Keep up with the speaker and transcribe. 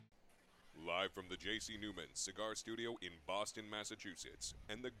Live from the J.C. Newman Cigar Studio in Boston, Massachusetts,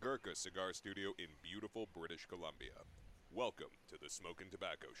 and the Gurkha Cigar Studio in beautiful British Columbia. Welcome to the Smokin'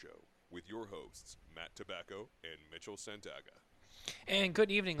 Tabacco Show with your hosts, Matt Tabacco and Mitchell Santaga. And good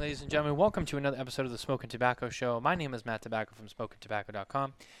evening, ladies and gentlemen. Welcome to another episode of the Smokin' Tabacco Show. My name is Matt Tabacco from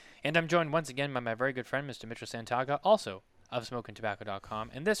SmokinTobacco.com, and I'm joined once again by my very good friend, Mr. Mitchell Santaga, also of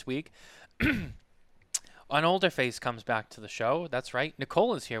SmokinTobacco.com. And this week, an older face comes back to the show. That's right,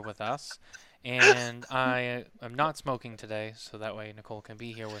 Nicole is here with us, and I am not smoking today, so that way Nicole can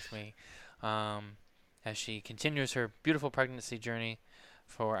be here with me as she continues her beautiful pregnancy journey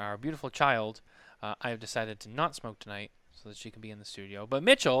for our beautiful child. I have decided to not smoke tonight, so that she can be in the studio. But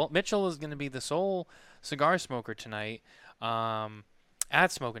Mitchell is going to be the sole cigar smoker tonight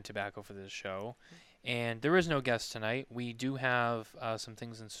at Smokin' Tobacco for this show. And there is no guest tonight. We do have some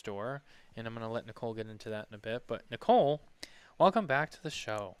things in store, and I'm going to let Nicole get into that in a bit. But Nicole, welcome back to the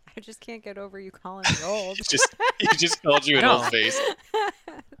show. I just can't get over you calling me old. He just called you an No. old face.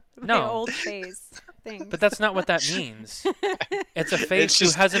 My No. old face. Thanks. But that's not what that means. It's a face It's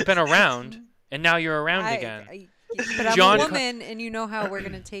just- who hasn't been around, and now you're around again. But I'm John a co- woman, and you know how we're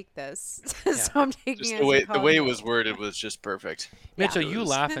going to take this. Yeah. So I'm taking Just it the as way you call the way me it old. was worded was just perfect. Mitchell, It you was-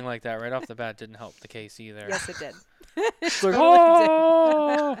 laughing like that right off the bat didn't help the case either. Yes, it did. It's like, Totally did.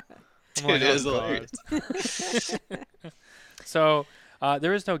 oh! I'm like, It is oh, hilarious. God. So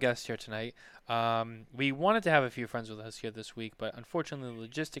there is no guest here tonight. We wanted to have a few friends with us here this week, but unfortunately,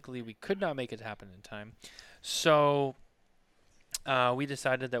 logistically, we could not make it happen in time. So we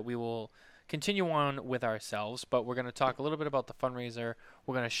decided that we will continue on with ourselves, but we're going to talk a little bit about the fundraiser.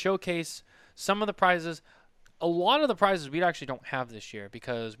 We're going to showcase some of the prizes. A lot of the prizes we actually don't have this year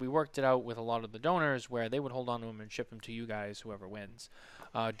because we worked it out with a lot of the donors where they would hold on to them and ship them to you guys, whoever wins,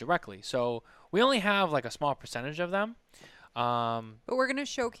 directly. So we only have like a small percentage of them. But we're going to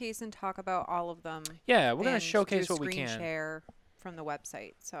showcase and talk about all of them. Yeah, we're going to and showcase do what we screen can. share from the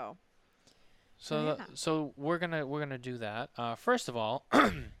website. So So yeah. we're gonna do that. First of all,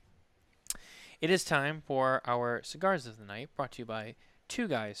 it is time for our cigars of the night, brought to you by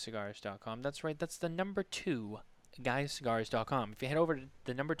 2guyscigars.com. That's right, that's the number 2 guyscigars.com. If you head over to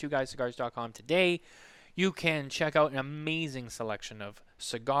the number 2 guyscigars.com today, you can check out an amazing selection of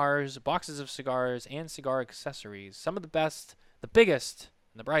cigars, boxes of cigars, and cigar accessories. Some of the best, the biggest,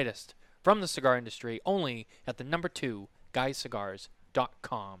 and the brightest from the cigar industry, only at the number 2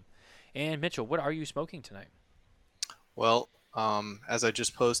 guyscigars.com. And Mitchell, what are you smoking tonight? Well, as I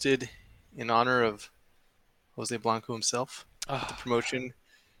just posted, in honor of Jose Blanco himself, the promotion,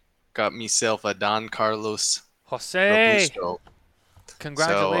 got myself a Don Carlos Jose! Robusto.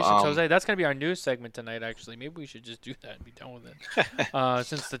 Congratulations, So, Jose. That's going to be our news segment tonight, actually. Maybe we should just do that and be done with it.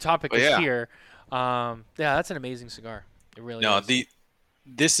 Since the topic But is yeah. here. Yeah, that's an amazing cigar. It really No, is.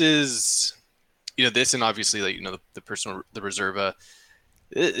 this is, this and obviously like the personal the Reserva.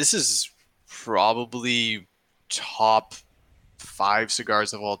 This is probably top 5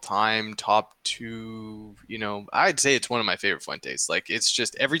 cigars of all time. Top 2, I'd say it's one of my favorite Fuentes. Like it's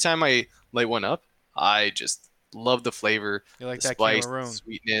just every time I light one up, I just love the flavor, You like the that spice, Cameroon. the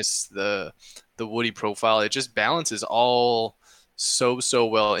sweetness, the woody profile. It just balances all so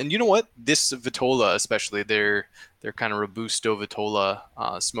well. And you know what? This Vitola, especially their kind of Robusto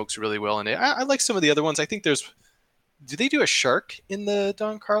Vitola, smokes really well. And I like some of the other ones. I think do they do a shark in the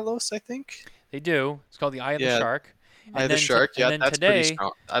Don Carlos? I think They do. It's called the Eye of the Yeah. Shark. Eye of the Shark. Yeah, that's pretty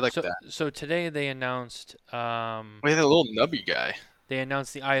strong. I like that. So today they announced We had a little nubby guy.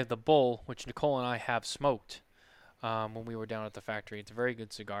 the Eye of the Bull, which Nicole and I have smoked when we were down at the factory. It's a very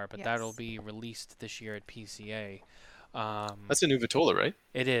good cigar, but that'll Yes. be released this year at PCA. That's a new Vitola, right?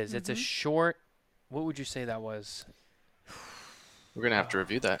 It is. It's a short. What would you say that was? We're gonna have to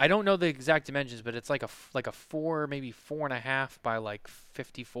review that. I don't know the exact dimensions, but it's like a 4, maybe 4.5 by like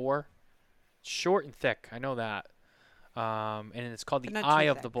 54. Short and thick. I know that. And it's called But the not too Eye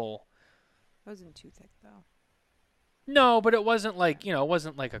of the thick. Bull. It wasn't too thick though. No, but it wasn't like it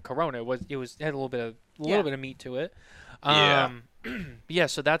wasn't like a Corona. It had a little bit of meat to it. Yeah. Yeah.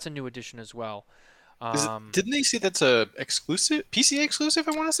 So that's a new addition as well. Didn't they say that's a exclusive PCA exclusive?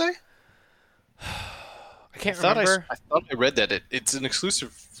 I want to say. I can't I remember. thought I read that it's an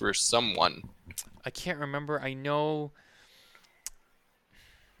exclusive for someone. I can't remember. I know.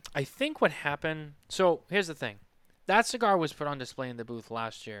 I think what happened. So here's the thing. That cigar was put on display in the booth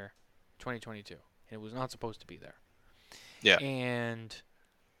last year, 2022. And it was not supposed to be there. Yeah.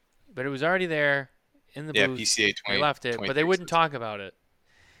 But it was already there in the Yeah, booth. PCA 20. They left it, but they wouldn't talk about it.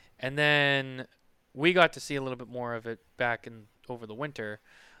 And then we got to see a little bit more of it back over the winter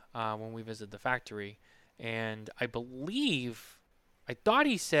when we visited the factory. And I I thought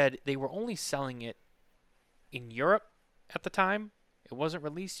he said they were only selling it in Europe at the time. It wasn't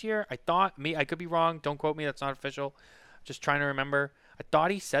released here. I thought, I could be wrong. Don't quote me. That's not official. Just trying to remember. I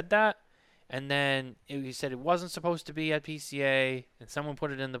thought he said that. And then he said it wasn't supposed to be at PCA, and someone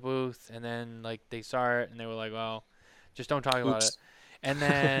put it in the booth, and then like they saw it, and they were like, well, just don't talk about it.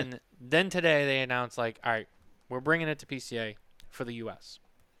 And then today they announced like, all right, we're bringing it to PCA for the U.S.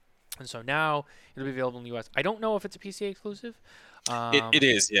 And so now it'll be available in the U.S. I don't know if it's a PCA exclusive. It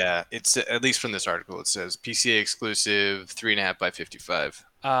is, yeah. It's at least from this article. It says PCA exclusive, 3.5 by 55.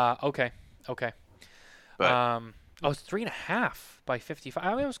 Okay. But it's 3.5 by 55.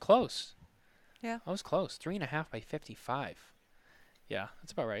 I mean, it was close. Yeah. I was close. 3.5 by 55. Yeah,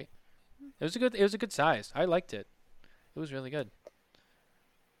 that's about right. It was a good size. I liked it. It was really good.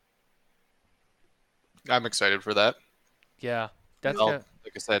 I'm excited for that. Yeah, that's like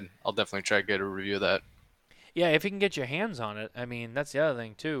I said, I'll definitely try to get a review of that. Yeah, if you can get your hands on it. I mean, that's the other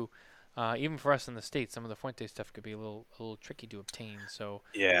thing too. Even for us in the States, some of the Fuente stuff could be a little tricky to obtain. So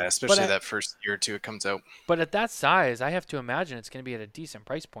yeah, especially that first year or two it comes out. But at that size, I have to imagine it's going to be at a decent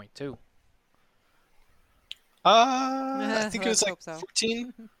price point too. I think it was like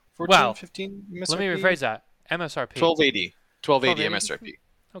 14, well, 15 MSRP. Let me rephrase that. MSRP. 1280 MSRP.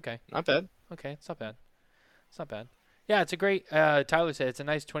 Okay. Not bad. Okay, it's not bad. It's not bad. Yeah, it's a great. Tyler said it's a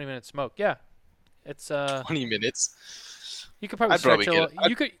nice 20-minute smoke. Yeah, it's 20 minutes. You could probably stretch a little.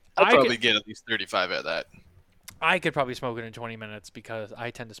 I'd probably get at least 35 out of that. I could probably smoke it in 20 minutes because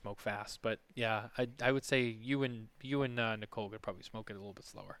I tend to smoke fast. But yeah, I would say you and Nicole could probably smoke it a little bit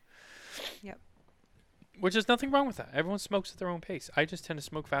slower. Yep. Which is nothing wrong with that. Everyone smokes at their own pace. I just tend to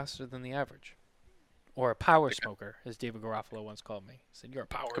smoke faster than the average. Or a power smoker, as David Garofalo once called me. He said, you're a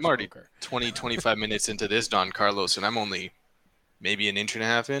power smoker. I'm already 20, 25 minutes into this, Don Carlos, and I'm only maybe an inch and a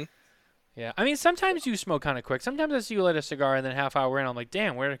half in. Yeah. I mean, sometimes you smoke kind of quick. Sometimes I see you light a cigar and then half hour in, I'm like,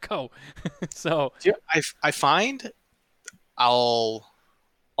 damn, where'd it go? So I find I'll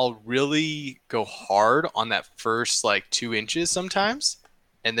really go hard on that first, 2 inches sometimes.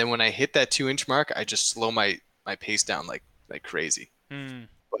 And then when I hit that 2-inch mark, I just slow my pace down like crazy.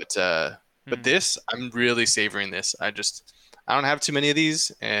 But this, I'm really savoring this. I don't have too many of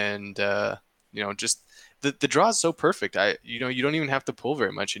these, and just the draw is so perfect. You don't even have to pull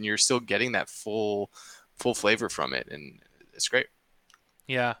very much, and you're still getting that full flavor from it, and it's great.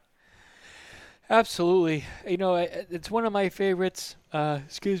 Yeah, absolutely. It's one of my favorites.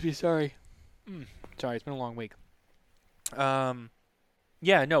 Excuse me, sorry. Sorry, it's been a long week.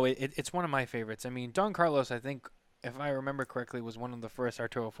 Yeah, no, it's one of my favorites. I mean, Don Carlos, I think, if I remember correctly, was one of the first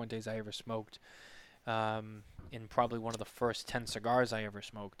Arturo Fuentes I ever smoked, in probably one of the first 10 cigars I ever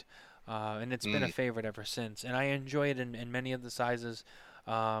smoked. And it's been a favorite ever since. And I enjoy it in many of the sizes.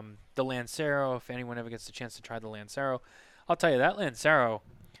 The Lancero, if anyone ever gets the chance to try the Lancero, I'll tell you, that Lancero,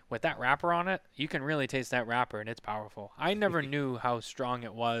 with that wrapper on it, you can really taste that wrapper, and it's powerful. I never knew how strong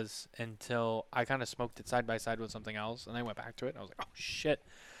it was until I kind of smoked it side by side with something else, and I went back to it, and I was like, oh, shit.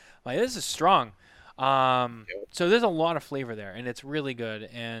 Like, this is strong. So there's a lot of flavor there, and it's really good,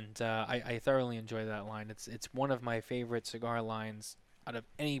 and I thoroughly enjoy that line. It's one of my favorite cigar lines out of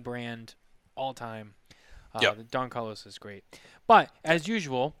any brand all time. Don Carlos is great. But, as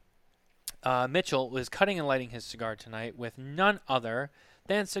usual, Mitchell was cutting and lighting his cigar tonight with none other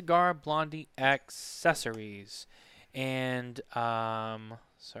than Cigar Blondie Accessories. And,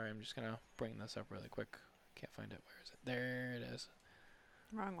 sorry, I'm just going to bring this up really quick. Can't find it. Where is it? There it is.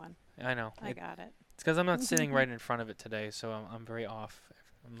 Wrong one. I know. I got it. It's because I'm not sitting right in front of it today, so I'm very off.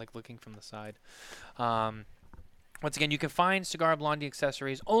 I'm looking from the side. Once again, you can find Cigar Blondie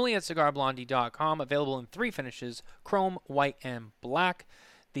accessories only at cigarblondie.com. Available in 3 finishes: chrome, white, and black.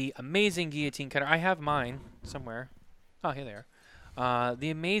 The amazing guillotine cutter. I have mine somewhere. Oh, here they are. The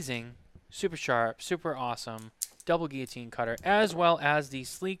amazing, super sharp, super awesome double guillotine cutter, as well as the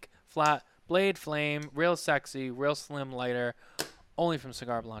sleek, flat blade flame, real sexy, real slim lighter, only from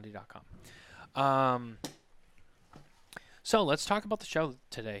cigarblondie.com. So let's talk about the show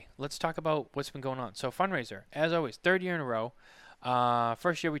today. Let's talk about what's been going on. So Fundraiser, as always, 3rd year in a row.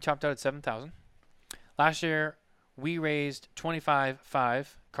 First year we topped out at $7,000. Last year we raised $25,500.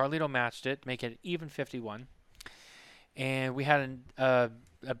 Carlito matched it, make it even 51. And we had a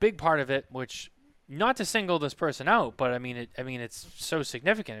big part of it, which, not to single this person out, but I mean it's so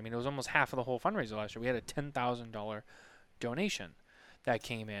significant. I mean, it was almost half of the whole fundraiser last year. We had a $10,000 donation that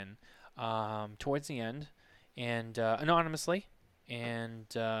came in towards the end, and anonymously, and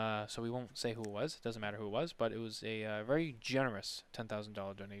so we won't say who it was. It doesn't matter who it was, but it was a very generous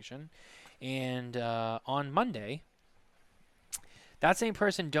 $10,000 donation. And on Monday, that same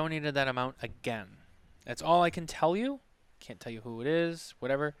person donated that amount again. That's all I can tell you. can't tell you who it is,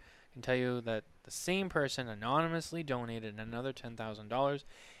 whatever. I can tell you that the same person anonymously donated another $10,000,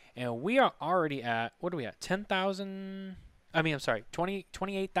 and we are already at, what are we at? I'm sorry,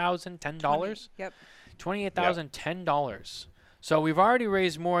 $28,010. Yep. $28,010. So we've already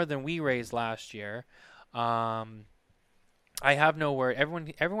raised more than we raised last year. I have no word.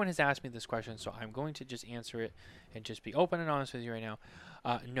 Everyone has asked me this question, so I'm going to just answer it and just be open and honest with you right now.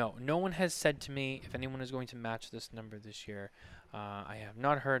 No one has said to me if anyone is going to match this number this year. I have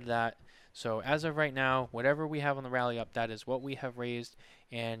not heard that. So as of right now, whatever we have on the rally up, that is what we have raised.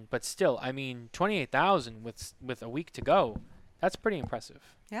 But still, I mean, 28,000 with a week to go, that's pretty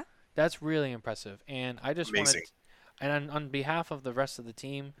impressive. Yeah. That's really impressive. And I just wanted, Amazing. and on behalf of the rest of the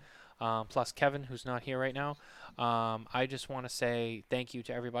team, plus Kevin, who's not here right now, I just want to say thank you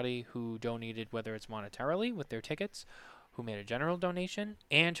to everybody who donated, whether it's monetarily with their tickets, who made a general donation,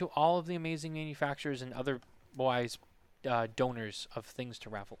 and to all of the amazing manufacturers and otherwise donors of things to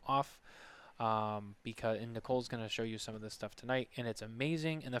raffle off. Because Nicole's going to show you some of this stuff tonight, and it's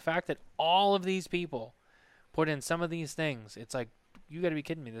amazing. And the fact that all of these people put in some of these things, it's like, you got to be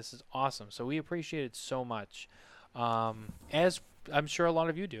kidding me. This is awesome. So we appreciate it so much. As I'm sure a lot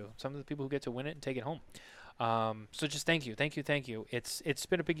of you do. Some of the people who get to win it and take it home. So just thank you. It's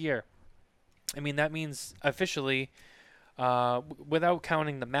been a big year. I mean, that means officially, without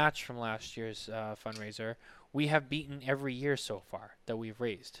counting the match from last year's fundraiser, we have beaten every year so far that we've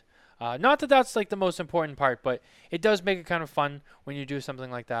raised. Not that that's like the most important part, but it does make it kind of fun when you do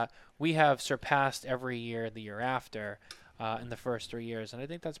something like that. We have surpassed every year the year after in the first 3 years, and I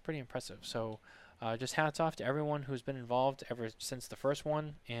think that's pretty impressive. So just hats off to everyone who's been involved ever since the first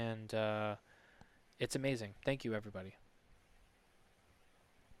one, and it's amazing. Thank you, everybody.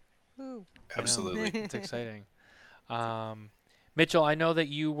 Ooh. Absolutely. It's exciting. Mitchell, I know that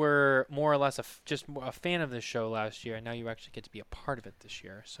you were more or less just a fan of this show last year, and now you actually get to be a part of it this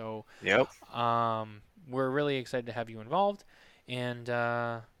year. So Yep. we're really excited to have you involved, and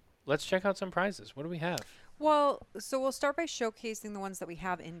let's check out some prizes. What do we have? Well, so we'll start by showcasing the ones that we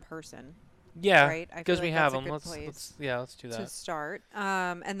have in person. Yeah, Right? I because feel we like have that's a them. good place Let's do to that. start.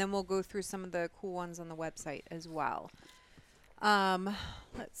 And then we'll go through some of the cool ones on the website as well. Let's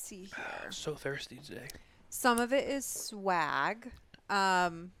see here. So thirsty today. Some of it is swag.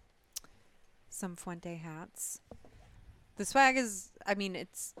 Some Fuente hats. The swag is, I mean,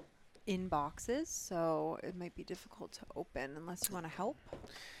 it's in boxes, so it might be difficult to open unless you want to help.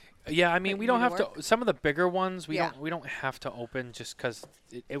 Yeah, I mean, But we you don't need have to to. Some of the bigger ones, we Yeah. don't have to open just because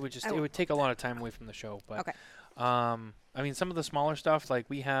it would I it would take a lot of time away from the show. But Okay. I mean, some of the smaller stuff, like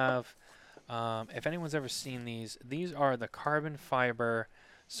we have. If anyone's ever seen these are the carbon fiber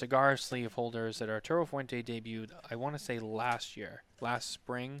cigar sleeve holders that Arturo Fuente debuted, I want to say last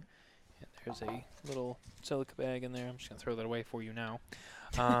spring. And there's a little silica bag in there. I'm just going to throw that away for you now.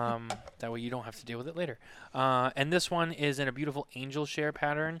 That way you don't have to deal with it later. And this one is in a beautiful angel share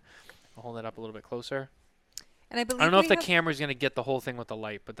pattern. I'll hold it up a little bit closer. And I believe I don't know if we the have- camera's going to get the whole thing with the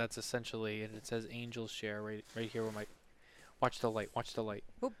light, but that's essentially it. It says angel share right here where my... Watch the light.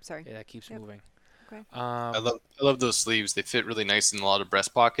 Oops, sorry. Yeah, that keeps Yep. moving. Okay. I love those sleeves. They fit really nice in a lot of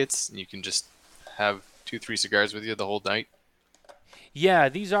breast pockets, and you can just have 2-3 cigars with you the whole night. Yeah,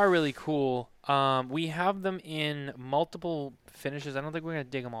 these are really cool. We have them in multiple finishes. I don't think we're going to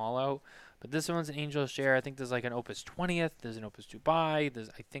dig them all out, but this one's an Angel Share. I think there's like an Opus 20th. There's an Opus Dubai.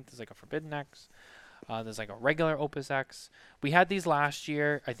 I think there's like a Forbidden X. There's like a regular Opus X. We had these last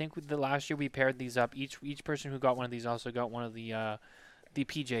year. I think the last year we paired these up. Each person who got one of these also got one of the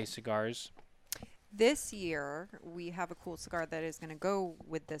PJ cigars. This year, we have a cool cigar that is going to go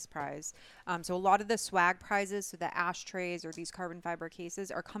with this prize. So a lot of the swag prizes, so the ashtrays or these carbon fiber cases,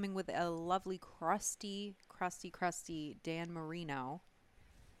 are coming with a lovely crusty Dan Marino.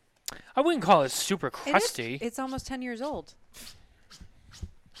 I wouldn't call it super It is- crusty. It's almost 10 years old.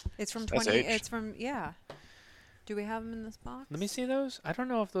 It's from That's 20. aged. It's from, yeah. Do we have them in this box? Let me see those. I don't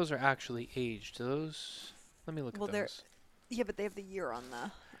know if those are actually aged. Those. Let me look Well, at they're- those. Yeah, but they have the year on the.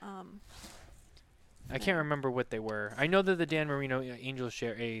 I can't remember what they were. I know they're the Dan Marino Angel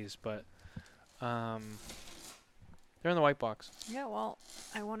Share A's, but they're in the white box. Yeah, well,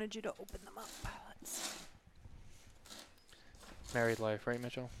 I wanted you to open them up. Let's. Married life, right,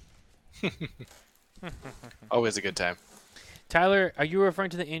 Mitchell? Always a good time. Tyler, are you referring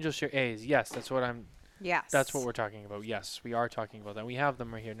to the Angel Share A's? Yes, that's what Yes. That's what we're talking about. Yes, we are talking about that. We have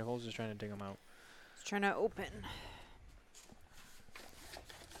them right here. Nicole's just trying to dig them out. Trying to open.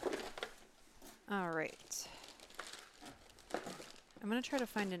 All right. I'm going to try to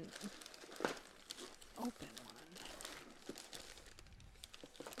find an open one.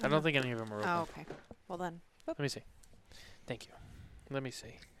 I don't think any of them are open. Oh, okay. Well then. Let me see. Thank you. Let me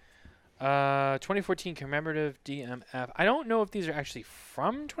see. 2014 commemorative DMF. I don't know if these are actually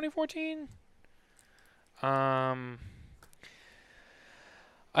from 2014. I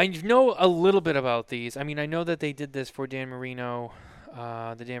know a little bit about these. I mean, I know that they did this for Dan Marino,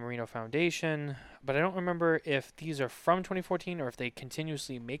 the Dan Marino Foundation, but I don't remember if these are from 2014 or if they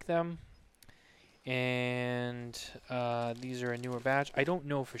continuously make them. And these are a newer batch. I don't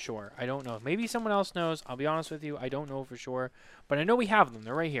know for sure. I don't know. Maybe someone else knows. I'll be honest with you. I don't know for sure, but I know we have them.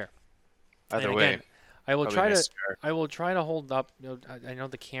 They're right here. Either and way, again, I will probably try a to. nice cigar. I will try to hold up. I know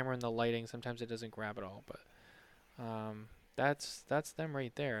the camera and the lighting sometimes it doesn't grab it all, but that's them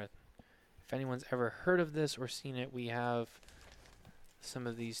right there. If anyone's ever heard of this or seen it, we have some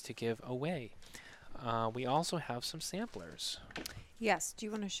of these to give away. We also have some samplers. Yes. Do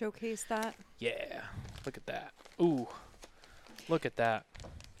you want to showcase that? Yeah, look at that. Ooh, look at that.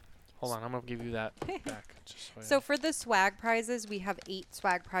 Hold on, I'm gonna give you that back. Just So for the swag prizes, we have 8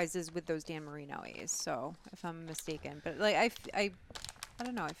 swag prizes with those Dan Marino A's. So if I'm mistaken, but like I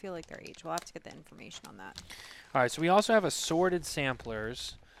don't know. I feel like they're 8. We'll have to get the information on that. All right, so we also have assorted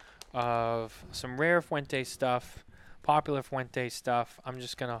samplers of some rare Fuente stuff, popular Fuente stuff. I'm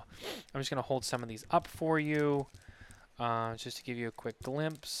just gonna hold some of these up for you, just to give you a quick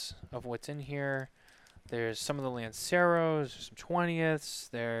glimpse of what's in here. There's some of the Lanceros, there's some 20ths,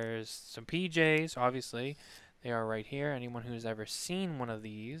 there's some PJs, obviously. They are right here. Anyone who's ever seen one of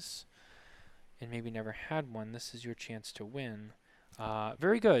these and maybe never had one, this is your chance to win.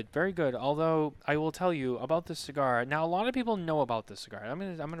 Very good, very good. Although I will tell you about this cigar. Now, a lot of people know about this cigar. I'm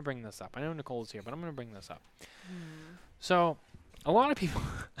gonna bring this up. I know Nicole's here, but I'm gonna bring this up. So, a lot of people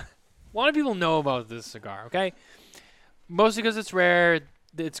know about this cigar. Okay, mostly because it's rare,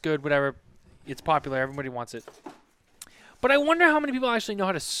 it's good, whatever. It's popular. Everybody wants it. But I wonder how many people actually know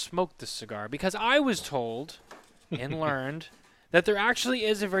how to smoke this cigar, because I was told and learned that there actually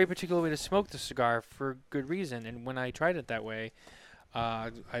is a very particular way to smoke the cigar for good reason. And when I tried it that way, all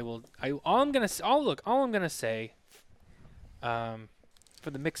I'm gonna say, for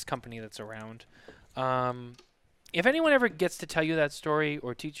the mixed company that's around, if anyone ever gets to tell you that story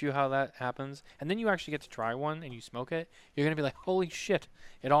or teach you how that happens, and then you actually get to try one and you smoke it, you're gonna be like, holy shit,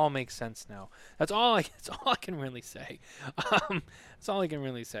 it all makes sense now. That's all I can really say. That's all I can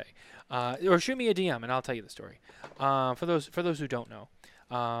really say. Or shoot me a DM and I'll tell you the story. For those who don't know.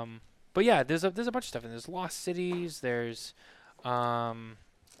 But yeah, there's a bunch of stuff, and there's Lost Cities. There's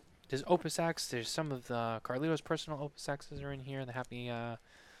Opus X. There's some of the Carlito's personal Opus X's are in here. The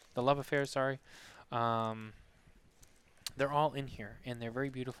Love Affair. Sorry. They're all in here, and they're very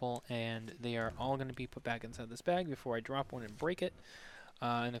beautiful, and they are all going to be put back inside this bag before I drop one and break it.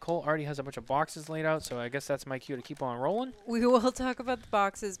 Nicole already has a bunch of boxes laid out, so I guess that's my cue to keep on rolling. We will talk about the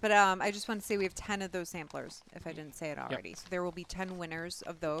boxes, but I just want to say we have 10 of those samplers, if I didn't say it already. Yep. So there will be 10 winners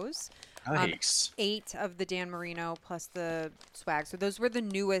of those. Nice. 8 of the Dan Marino plus the swag. So those were the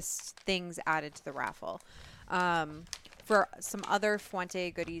newest things added to the raffle. For some other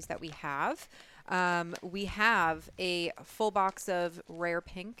Fuente goodies that we have a full box of Rare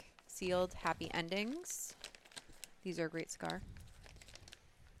Pink sealed Happy Endings. These are a great cigar.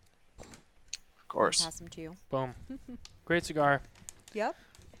 Of course. I'll pass them to you. Boom. Great cigar. Yep.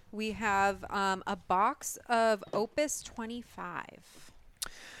 We have a box of Opus 25.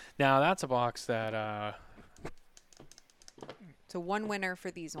 Now, that's a box that... So one winner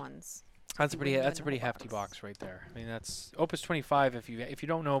for these ones. That's a pretty hefty box right there. I mean, that's Opus 25. If you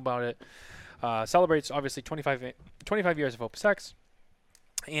don't know about it, celebrates obviously 25 years of Opus X,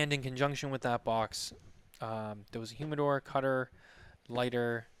 and in conjunction with that box, there was a humidor, cutter,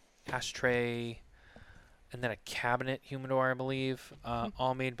 lighter, ashtray, and then a cabinet humidor, I believe,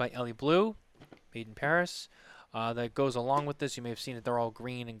 all made by Ellie Blue, made in Paris. That goes along with this. You may have seen it. They're all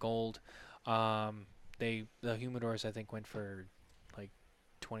green and gold. The humidors, I think, went for like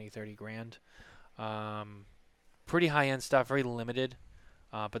 20, 30 grand. Pretty high-end stuff, very limited.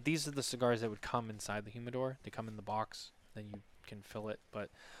 But these are the cigars that would come inside the humidor. They come in the box. Then you can fill it. But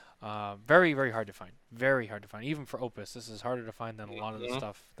very, very hard to find. Very hard to find. Even for Opus, this is harder to find than a lot of the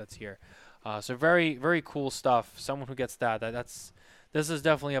stuff that's here. So very, very cool stuff. Someone who gets this is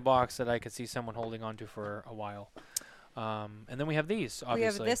definitely a box that I could see someone holding on to for a while. And then we have these,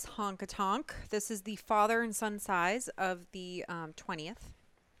 obviously. We have this Honkatonk. This is the father and son size of the 20th.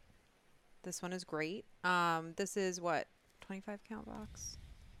 This one is great. This is what? 25 count box?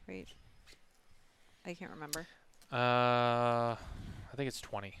 Right? I can't remember. I think it's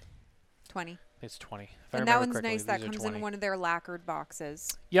 20. 20. It's 20. And that one's nice. That comes in one of their lacquered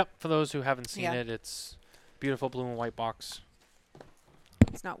boxes. Yep. For those who haven't seen Yep. it, it's beautiful blue and white box.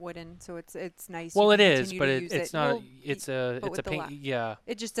 It's not wooden, so it's nice. Well, You it can is, continue but to use it's it. not. Well, It's but a with the paint. Yeah.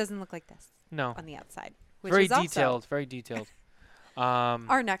 It just doesn't look like this No. on the outside, which Very is also detailed. Very detailed.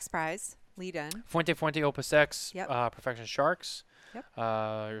 our next prize. Lead in. Fuente Opus X. Yep. Perfection Sharks. Yep.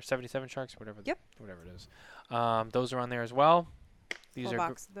 Or 77 Sharks, whatever. Yep. Whatever it is. Those are on there as well. These Full are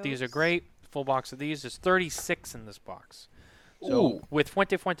box of these are those. great. Full box of these. There's 36 in this box. So Ooh. with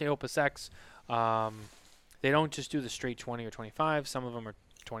Fuente Opus X, they don't just do the straight 20 or 25. Some of them are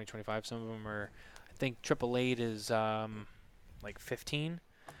 20, 25. Some of them are, I think, Triple 8 is like 15.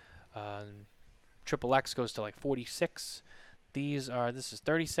 Triple X goes to like 46. This is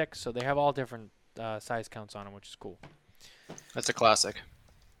 36. So they have all different size counts on them, which is cool. That's a classic.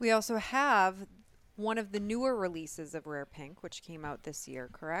 We also have one of the newer releases of Rare Pink, which came out this year,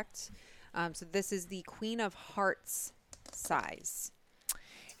 correct? So this is the Queen of Hearts size.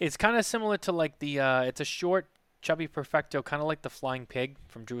 It's kind of similar to like the, it's a short, chubby perfecto, kind of like the Flying Pig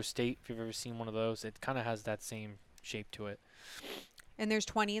from Drew Estate. If you've ever seen one of those, it kind of has that same shape to it. And there's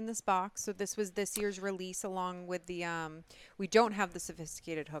 20 in this box. So this was this year's release along with the, we don't have the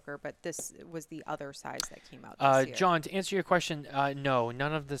sophisticated hooker, but this was the other size that came out this year. John, to answer your question, no,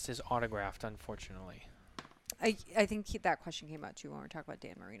 none of this is autographed, unfortunately. I think that question came out too when we were talking about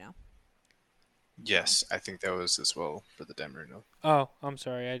Dan Marino. Yes, I think that was as well for the Dan Marino. Oh, I'm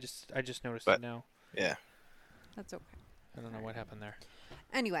sorry. I just noticed it now. Yeah. That's okay. I don't know what happened there.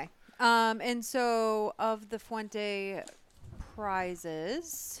 Anyway, and so of the Fuente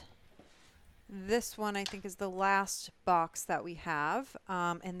prizes, this one I think is the last box that we have,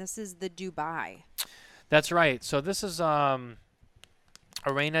 and this is the Dubai. That's right. So this is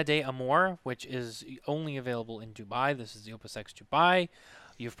Arena de Amor, which is only available in Dubai. This is the Opus X Dubai.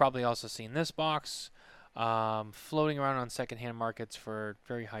 You've probably also seen this box floating around on secondhand markets for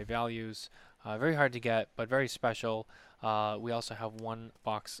very high values. Very hard to get, but very special. We also have one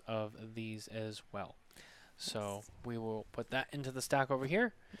box of these as well. So we will put that into the stack over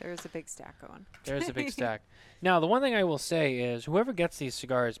here. There's a big stack going. There's a big stack. Now, the one thing I will say is whoever gets these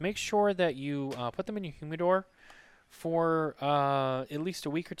cigars, make sure that you put them in your humidor for at least a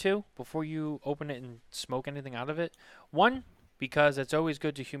week or two before you open it and smoke anything out of it. One, because it's always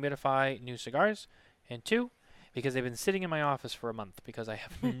good to humidify new cigars, and two, because they've been sitting in my office for a month because I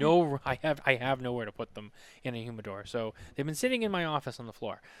have I have nowhere to put them in a humidor. So they've been sitting in my office on the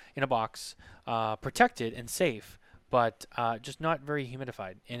floor in a box, protected and safe, but just not very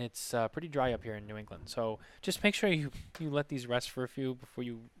humidified, and it's pretty dry up here in New England. So just make sure you let these rest for a few before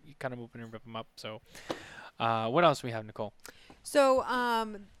you kind of open and rip them up. So what else do we have, Nicole? So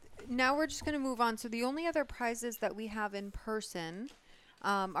now we're just going to move on. So the only other prizes that we have in person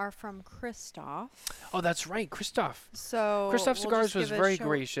are from Christoph. Oh, that's right, Christoph. So Christoph we'll Cigars just was give a very show-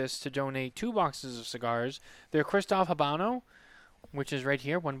 gracious to donate 2 boxes of cigars. They're Christoph Habano, which is right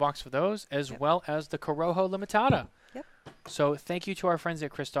here, 1 box for those, as Yep. well as the Corojo Limitada. Yep. So thank you to our friends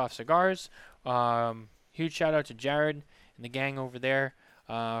at Christoph Cigars. Huge shout out to Jared and the gang over there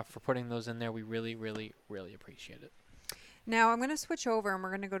for putting those in there. We really, really, really appreciate it. Now I'm going to switch over and we're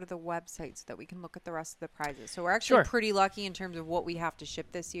going to go to the website so that we can look at the rest of the prizes. So we're actually Sure. pretty lucky in terms of what we have to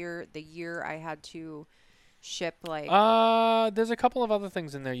ship this year. The year I had to ship like There's a couple of other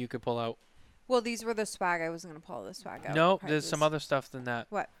things in there you could pull out. well, these were the swag. I wasn't going to pull all the swag out. No, the there's some prizes. other stuff than that.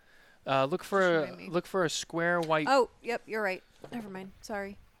 What? Look for remind me. a square white. Oh, yep, you're right. Never mind.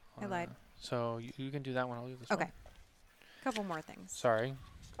 Sorry. I lied. So you can do that one. I'll do this Okay. one. Couple more things. Sorry.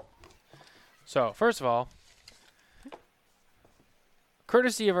 So, first of all,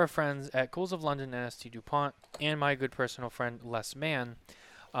 courtesy of our friends at Cools of London and ST DuPont and my good personal friend Les Mann,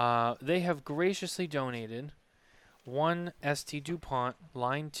 they have graciously donated 1 ST DuPont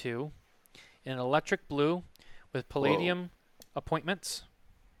Line 2 in electric blue with palladium appointments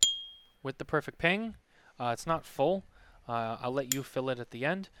with the perfect ping. It's not full. I'll let you fill it at the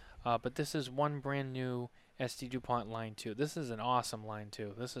end. But this is 1 brand new ST DuPont Line 2. This is an awesome Line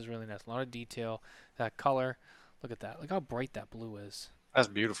 2. This is really nice. A lot of detail. That color. Look at that. Look how bright that blue is. That's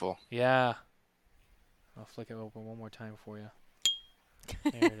beautiful. Yeah. I'll flick it open one more time for you.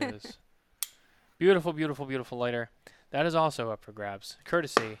 There it is. Beautiful, beautiful, beautiful lighter. That is also up for grabs.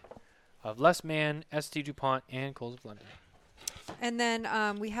 Courtesy of Les Mann, ST DuPont, and Cools of London. And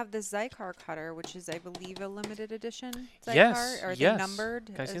then we have the Zycar cutter, which is, I believe, a limited edition Zycar. Yes, Are yes. they numbered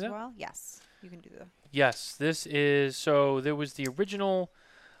Can I see as that? well? Yes. You can do the. Yes, this is, so there was the original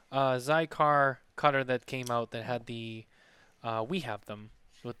Zycar cutter that came out that had the, we have them,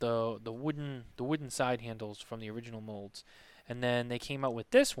 with the wooden side handles from the original molds. And then they came out with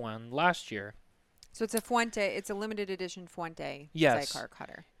this one last year, So it's a Fuente. It's a limited edition Fuente Yes. sidecar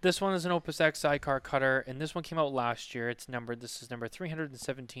cutter. This one is an Opus X sidecar cutter, and this one came out last year. It's numbered. This is number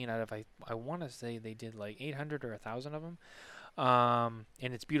 317 out of I want to say they did like 800 or 1,000 of them.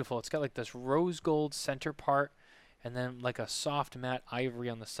 And it's beautiful. It's got like this rose gold center part, and then like a soft matte ivory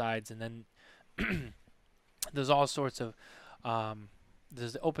on the sides, and then there's all sorts of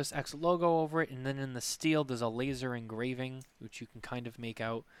there's the Opus X logo over it, and then in the steel there's a laser engraving which you can kind of make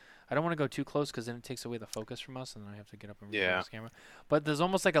out. I don't want to go too close because then it takes away the focus from us, and then I have to get up and refocus the camera. But there's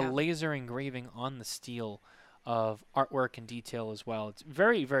almost like a laser engraving on the steel of artwork and detail as well. It's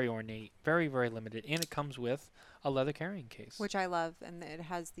very, very ornate, very, very limited, and it comes with a leather carrying case. Which I love, and it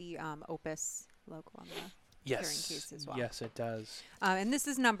has the Opus logo on the carrying case as well. Yes, it does. And this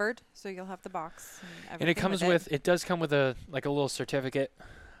is numbered, so you'll have the box. And it comes with, it does come with a little certificate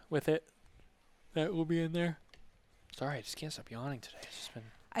with it that will be in there. Sorry, I just can't stop yawning today. It's just been...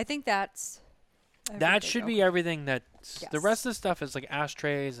 I think that's... That should be everything. That's the rest of the stuff is like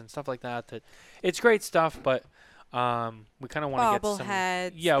ashtrays and stuff like that. That it's great stuff, but we kind of want to get some.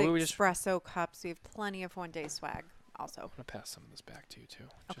 Bobbleheads, Yeah, we were just espresso cups. We have plenty of one day swag. Also, I'm gonna pass some of this back to you too,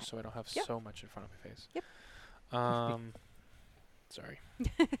 just so I don't have Yep. so much in front of my face. Yep. Sorry.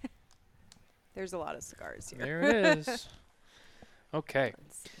 There's a lot of cigars here. There it is. Okay.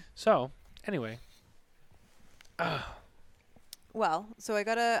 So anyway. Well, so I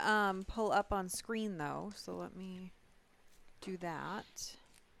gotta pull up on screen though, so let me do that.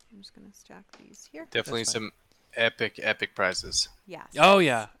 I'm just gonna stack these here. Definitely some epic prizes. Yes. Oh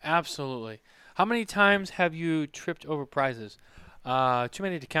yeah, absolutely. How many times have you tripped over prizes? Too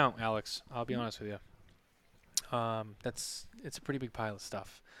many to count, Alex. I'll be honest with you. It's a pretty big pile of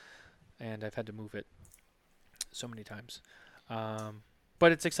stuff, and I've had to move it so many times.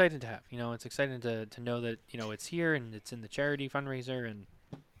 But it's exciting to have. It's exciting to know that it's here and it's in the charity fundraiser, and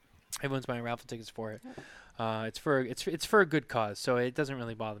everyone's buying raffle tickets for it. It's for a good cause, so it doesn't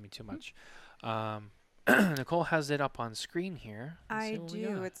really bother me too much. Nicole has it up on screen here. I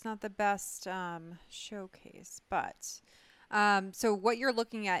do. It's not the best showcase, but so what you're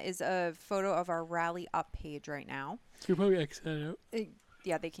looking at is a photo of our Rally Up page right now. You're probably X that out.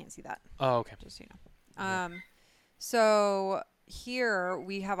 Yeah, they can't see that. Oh, okay. Just so you know. So here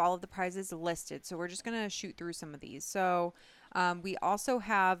we have all of the prizes listed. So we're just going to shoot through some of these. So we also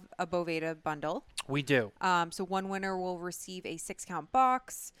have a Boveda bundle. We do. So one winner will receive a 6-count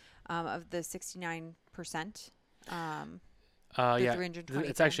box of the 69%. Yeah, 320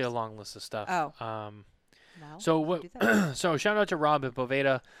 it's actually a long list of stuff. Oh. Well, so shout out to Rob at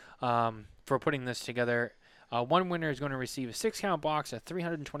Boveda for putting this together. One winner is going to receive a 6-count box, a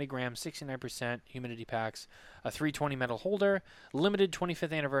 320 gram, 69% humidity packs, a 320 metal holder, limited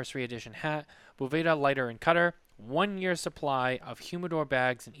 25th anniversary edition hat, Boveda lighter and cutter, 1 year supply of humidor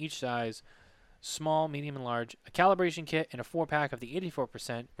bags in each size, small, medium, and large, a calibration kit, and a 4-pack of the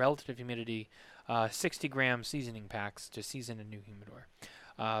 84% relative humidity, 60 gram seasoning packs to season a new humidor.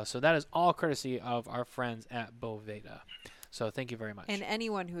 So that is all courtesy of our friends at Boveda. So thank you very much. And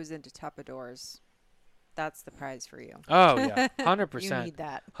anyone who's into Tupperdoors, that's the prize for you. Oh, yeah. 100%. You need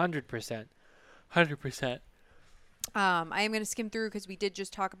that. 100%. 100%. I am going to skim through because we did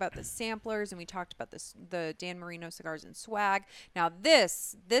just talk about the samplers and we talked about the Dan Marino cigars and swag. Now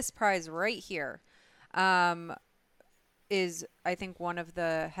this prize right here is, I think, one of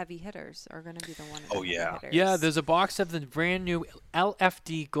the heavy hitters are going to be the one of the heavy hitters. Yeah, there's a box of the brand new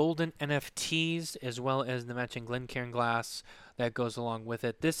LFD Golden NFTs as well as the matching Glencairn glass that goes along with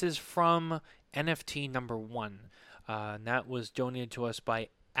it. This is from NFT number 1. And that was donated to us by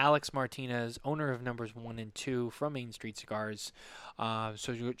Alex Martinez, owner of numbers 1 and 2 from Main Street Cigars.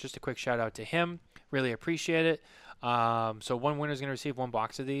 So just a quick shout out to him. Really appreciate it. So one winner is going to receive 1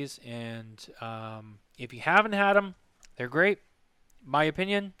 box of these. And if you haven't had them, they're great. My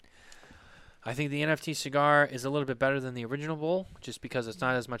opinion, I think the NFT cigar is a little bit better than the original bowl just because it's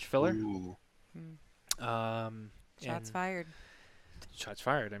not as much filler. Shots fired. Shots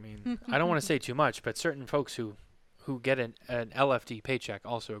fired. I mean, I don't want to say too much, but certain folks who get an LFD paycheck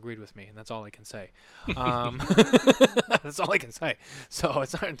also agreed with me, and that's all I can say. That's all I can say. So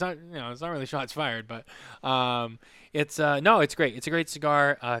it's not it's not really shots fired, but it's great. It's a great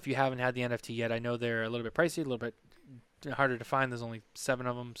cigar. If you haven't had the NFT yet, I know they're a little bit pricey, a little bit harder to find. There's only 7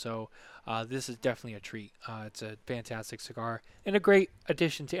 of them, so this is definitely a treat. It's a fantastic cigar and a great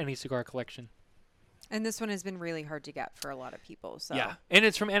addition to any cigar collection. And this one has been really hard to get for a lot of people. So yeah, and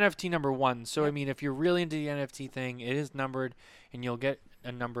it's from NFT number 1. So, I mean, if you're really into the NFT thing, it is numbered, and you'll get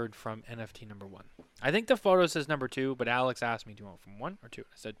a numbered from NFT number 1. I think the photo says number 2, but Alex asked me, do you want from 1 or 2? I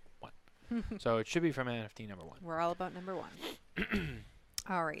said 1. So it should be from NFT number 1. We're all about number 1.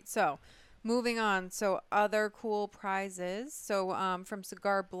 All right, so Moving on. So other cool prizes. So from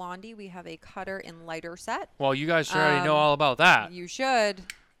Cigar Blondie, we have a cutter and lighter set. Well, you guys should already know Um, all about that. You should.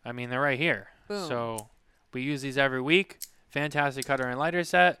 I mean, they're right here. Boom. So we use these every week. Fantastic cutter and lighter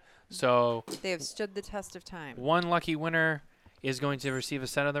set. So They have stood the test of time. one lucky winner is going to receive a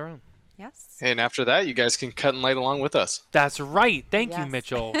set of their own. Yes. And after that, you guys can cut and light along with us. That's right. Thank you, Yes.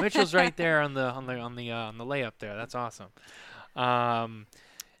 Mitchell. Mitchell's right there on the layup there. That's awesome.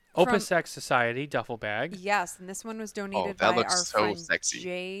 Opus X Society duffel bag. Yes, and this one was donated that by looks our so friend sexy.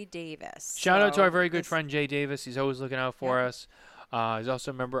 Jay Davis. Shout out to So our very good this- friend Jay Davis. He's always looking out for Yep. us. He's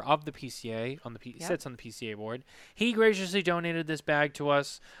also a member of the PCA. Yep. Sits on the PCA board. He graciously donated this bag to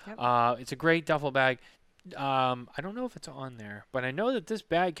us. Yep. It's a great duffel bag. I don't know if it's on there, but I know that this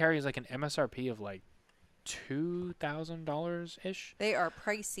bag carries like an MSRP of like $2,000 ish. They are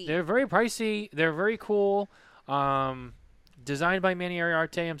pricey. They're very pricey. They're very cool. Designed by Manny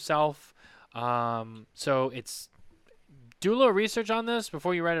Ariarte himself. So it's do a little research on this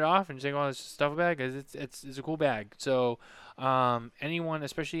before you write it off and just think, oh, it's just a duffel bag. 'Cause it's a cool bag. So anyone,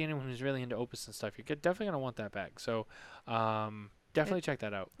 especially anyone who's really into Opus and stuff, you're definitely gonna want that bag. So definitely check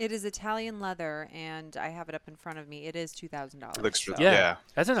that out. It is Italian leather, and I have it up in front of me. It is $2,000. It looks really, Yeah, yeah.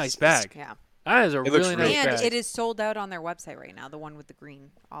 that's a nice bag. Yeah. That is a It looks really really nice And bag. it is sold out on their website right now, the one with the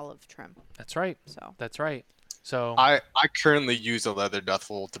green olive trim. That's right. So That's right. So I currently use a leather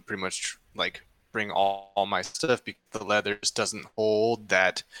duffel to pretty much like bring all my stuff because the leather just doesn't hold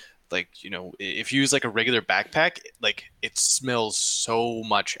that. Like, you know, if you use like a regular backpack, like it smells so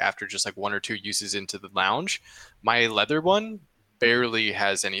much after just like one or two uses into the lounge. My leather one barely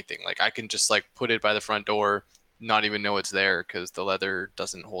has anything. Like I can just like put it by the front door, not even know it's there because the leather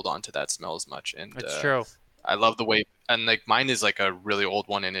doesn't hold on to that smell as much. And that's true. I love the way, and like mine is like a really old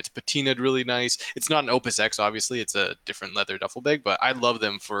one and it's patinaed really nice. It's not an Opus X, obviously. It's a different leather duffel bag, but I love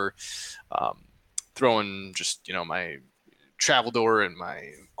them for throwing just, you know, my travel door and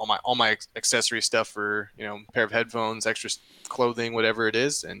all my accessory stuff for, you know, a pair of headphones, extra clothing, whatever it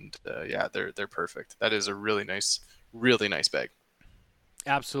is. And yeah, they're perfect. That is a really nice bag.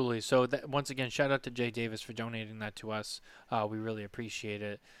 Absolutely. So once again, shout out to Jay Davis for donating that to us. We really appreciate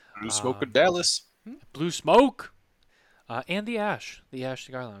it. Blue Smoke of Dallas. Blue Smoke, and the Ash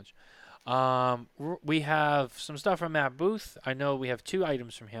Cigar Lounge. We have some stuff from Matt Booth. I know we have two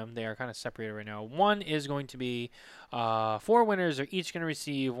items from him. They are kind of separated right now. One is going to be 4 winners are each going to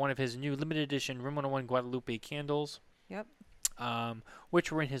receive one of his new limited edition Room 101 Guadalupe candles. Yep.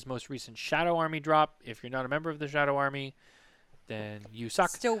 Which were in his most recent Shadow Army drop. If you're not a member of the Shadow Army, then you suck.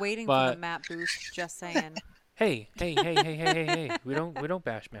 Still waiting for but- the Matt booth. Just saying. Hey. We don't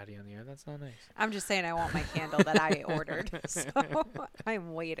bash Maddie on the air. That's not nice. I'm just saying I want my candle that I ordered. So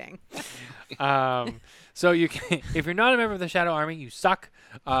I'm waiting. So you can, if you're not a member of the Shadow Army, you suck.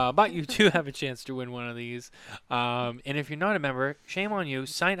 But you do have a chance to win one of these. And if you're not a member, shame on you.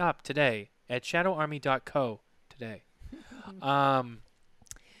 Sign up today at shadowarmy.co today.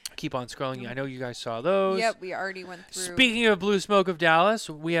 Keep on scrolling. I know you guys saw those. Yep, we already went through. Speaking of Blue Smoke of Dallas,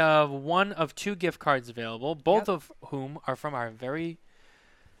 we have one of 2 gift cards available, both Yep. of whom are from our very,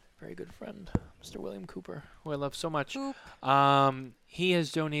 very good friend, Mr. William Cooper, who I love so much. Coop. He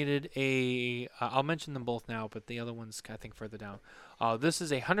has donated I'll mention them both now, but the other one's, I think, further down. This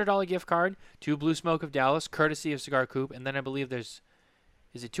is a $100 gift card to Blue Smoke of Dallas, courtesy of Cigar Coop, and then I believe is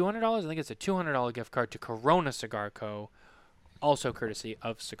it $200? I think it's a $200 gift card to Corona Cigar Co., also courtesy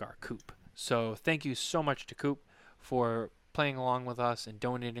of Cigar Coop. So thank you so much to Coop for playing along with us and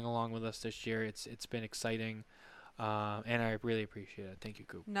donating along with us this year. It's been exciting, and I really appreciate it. Thank you,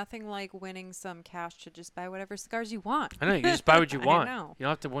 Coop. Nothing like winning some cash to just buy whatever cigars you want. I know, you can just buy what you I want. know. You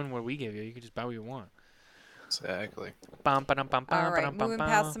don't have to win what we give you. You can just buy what you want. Exactly. Bum, ba-dum, bum, bum, All right, ba-dum, bum, moving bum.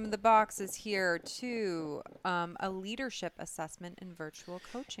 past some of the boxes here to a leadership assessment and virtual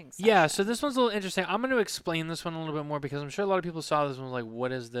coaching session. Yeah, so this one's a little interesting. I'm going to explain this one a little bit more because I'm sure a lot of people saw this one was like,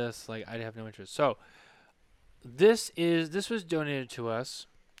 what is this? Like, I have no interest. So this was donated to us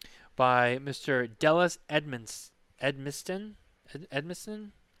by Mr. Dallas Edmiston.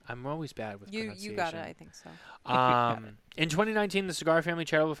 I'm always bad with you pronunciation. got it, I think so. In 2019, the Cigar Family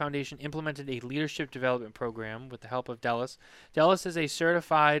Charitable Foundation implemented a leadership development program with the help of Dallas. Dallas is a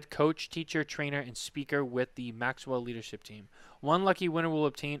certified coach, teacher, trainer, and speaker with the Maxwell Leadership Team. One lucky winner will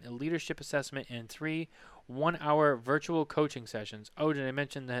obtain a leadership assessment and 3 one-hour virtual coaching sessions. Oh, did I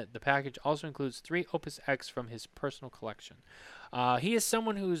mention that the package also includes 3 Opus X from his personal collection? He is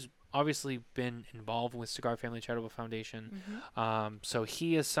someone who's obviously been involved with Cigar Family Charitable Foundation. So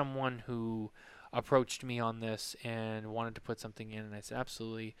he is someone who approached me on this and wanted to put something in, and I said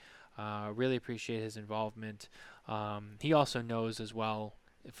absolutely. Really appreciate his involvement. He also knows as well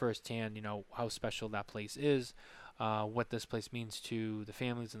firsthand, how special that place is, what this place means to the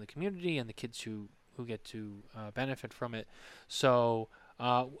families in the community and the kids who get to benefit from it. So,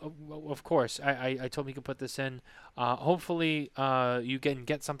 of course, I told him he could put this in. Hopefully, you can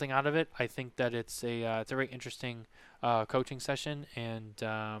get something out of it. I think that it's a very interesting coaching session,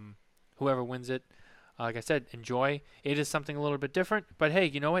 and whoever wins it, like I said, enjoy. It is something a little bit different, but hey,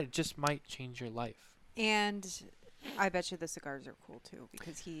 you know what? It just might change your life. And I bet you the cigars are cool too,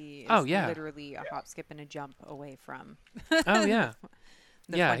 because he is literally a hop, skip, and a jump away from. Oh yeah.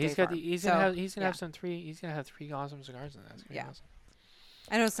 Yeah, he's gonna have three awesome cigars in that. That's Yeah. awesome.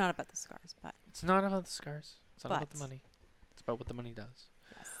 I know it's not about the cigars, but It's not about the cigars. It's not about the money. It's about what the money does.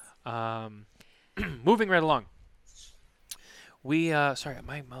 yes. Moving right along. We sorry,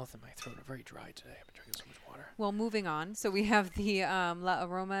 my mouth and my throat are very dry today. I've been drinking so much water. Well, moving on. So we have the La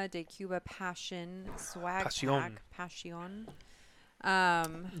Aroma de Cuba Passion swag pack. Passion.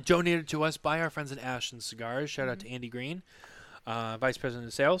 Donated to us by our friends at Ashton Cigars. Shout out to Andy Green, Vice President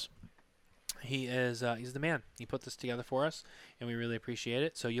of Sales. He is he's the man. He put this together for us, and we really appreciate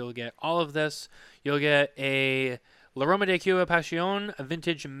it. So you'll get all of this. You'll get a La Aroma de Cuba Passion, a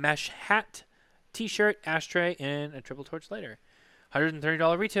vintage mesh hat, T-shirt, ashtray, and a triple torch lighter.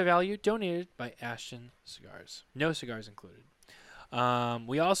 $130 retail value, donated by Ashton Cigars. No cigars included.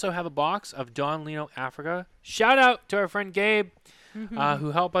 We also have a box of Don Lino Africa. Shout out to our friend Gabe,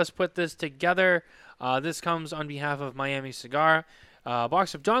 who helped us put this together. This comes on behalf of Miami Cigar.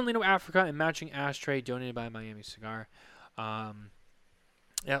 Box of Don Lino Africa and matching ashtray, donated by Miami Cigar. Yeah,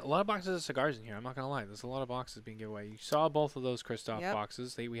 a lot of boxes of cigars in here. I'm not going to lie. There's a lot of boxes being given away. You saw both of those Christoph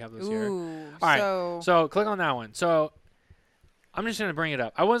boxes. We have those here. All right, so click on that one. So I'm just going to bring it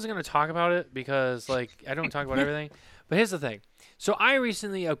up. I wasn't going to talk about it because, I don't talk about everything. But here's the thing. So I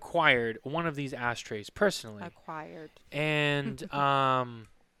recently acquired one of these ashtrays personally. And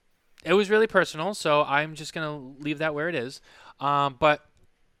it was really personal, so I'm just going to leave that where it is. But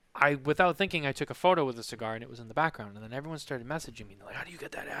without thinking, I took a photo with the cigar, and it was in the background. And then everyone started messaging me. They're like, how do you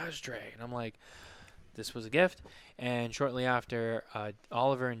get that ashtray? And I'm like, this was a gift. And shortly after,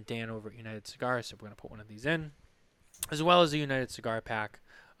 Oliver and Dan over at United Cigars said, we're going to put one of these in, as well as a United Cigar pack.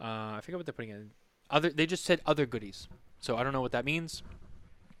 I forget what they're putting in. They just said other goodies. So I don't know what that means.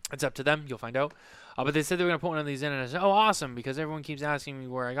 It's up to them. You'll find out. But they said they were going to put one of these in, and I said, oh, awesome, because everyone keeps asking me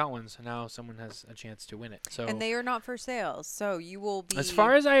where I got one, so now someone has a chance to win it. So, and they are not for sale, so you will be... As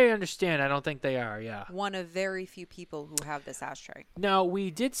far as I understand, I don't think they are, yeah. One of very few people who have this ashtray. Now,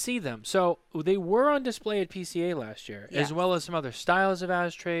 we did see them. So they were on display at PCA last year, as well as some other styles of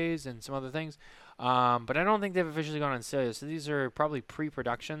ashtrays and some other things. But I don't think they've officially gone on sale. So these are probably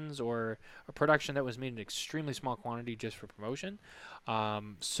pre-productions or a production that was made in extremely small quantity just for promotion.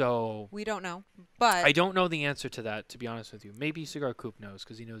 So we don't know, but I don't know the answer to that, to be honest with you. Maybe Cigar Coop knows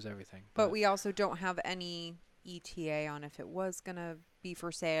because he knows everything. But we also don't have any ETA on if it was gonna be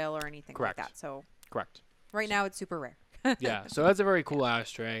for sale or anything like that. So right now it's super rare. Yeah, so that's a very cool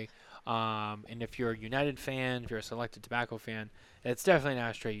ashtray. And if you're a United fan, if you're a Selected Tobacco fan, it's definitely an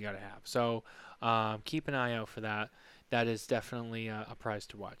ashtray you got to have. So keep an eye out for that. That is definitely a prize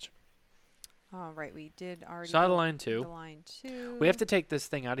to watch. All right, we did already. Saw the line 2. The line 2. We have to take this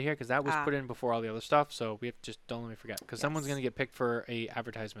thing out of here because that was put in before all the other stuff. So we have to just don't let me forget because someone's gonna get picked for a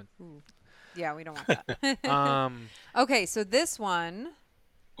advertisement. Ooh. Yeah, we don't want that. Okay, so this one.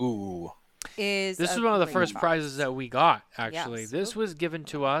 Ooh. This is one of the first prizes that we got. Actually, Yes. this was given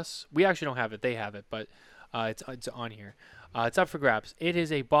to us. We actually don't have it; they have it, but it's on here. It's up for grabs. It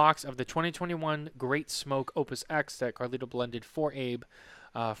is a box of the 2021 Great Smoke Opus X that Carlito blended for Abe.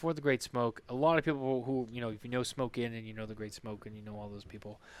 For the Great Smoke. A lot of people who, if you know Smokin and you know the Great Smoke and you know all those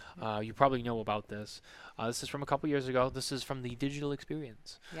people, you probably know about this. This is from a couple years ago. This is from the Digital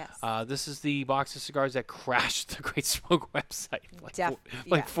Experience. Yes. This is the box of cigars that crashed the Great Smoke website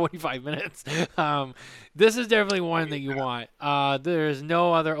like 45 minutes. This is definitely one that you want. There's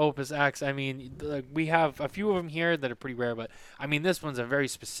no other Opus X. I mean, we have a few of them here that are pretty rare, but I mean, this one's a very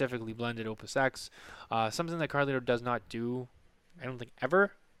specifically blended Opus X. Something that Carlito does not do. I don't think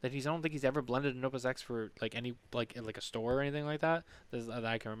he's ever blended an Opus X for any a store or anything like that that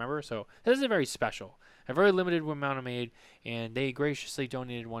I can remember. So this is a very special, a very limited amount of made, and they graciously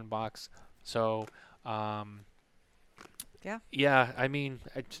donated one box. So yeah. I mean,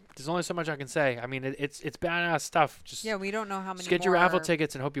 there's only so much I can say. I mean, it's badass stuff. Just we don't know how many. Just get your raffle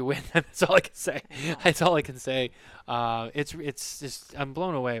tickets and hope you win. That's all I can say. That's all I can say. It's just I'm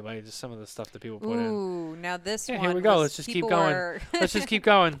blown away by just some of the stuff that people put in. Ooh, now this one. Here we go. Let's just keep going. Let's just keep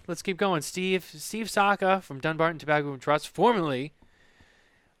going. Let's keep going. Steve Saka from Dunbarton Tobacco and Trust, formerly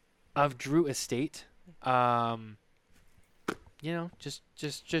of Drew Estate. just.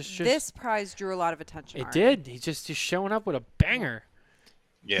 This prize drew a lot of attention. It already. did. He's just showing up with a banger.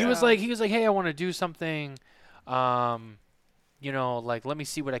 Yeah. He was like, hey, I want to do something, like let me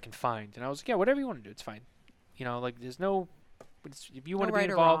see what I can find. And I was like, yeah, whatever you want to do, it's fine. Like there's no, if you want to No be right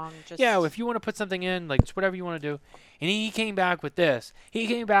or involved, wrong, just yeah, if you want to put something in, like it's whatever you want to do. And he came back with this. He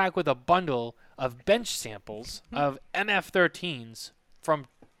came back with a bundle of bench samples of MF13s from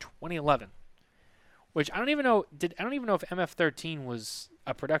 2011, which I don't even know if MF13 was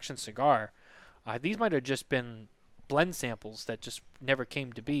a production cigar. These might have just been blend samples that just never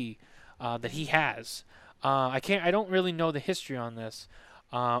came to be that he has. I don't really know the history on this.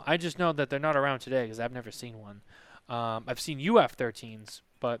 I just know that they're not around today because I've never seen one. I've seen UF13s,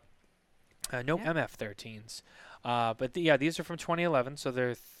 but no MF13s. But these are from 2011, so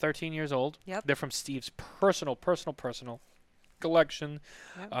they're 13 years old. Yep. They're from Steve's personal collection.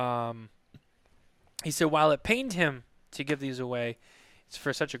 Yep. He said while it pained him to give these away, it's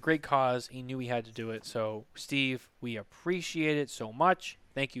for such a great cause. He knew he had to do it. So, Steve, we appreciate it so much.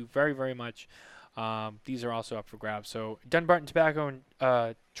 Thank you very, very much. These are also up for grabs. So, Dunbarton Tobacco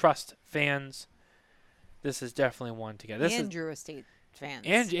and Trust fans, this is definitely one to get. This and is Drew Estate fans.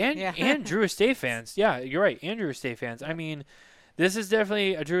 and Drew Estate fans. Yeah, you're right. And Drew Estate fans. I mean, this is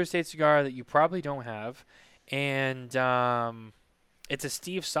definitely a Drew Estate cigar that you probably don't have. And it's a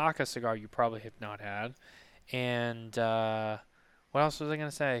Steve Saka cigar you probably have not had. And what else was I going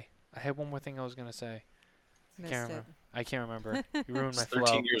to say? I had one more thing I was going to say. I can't remember. You ruined my flow.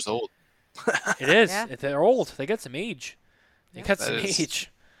 13 years old. It is. Yeah. They're old. They got some age. They Yep. got That some is-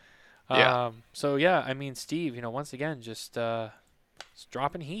 age. Yeah. So, yeah, I mean, Steve, once again, just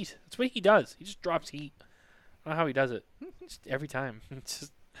dropping heat. That's what he does. He just drops heat. I don't know how he does it. Just every time.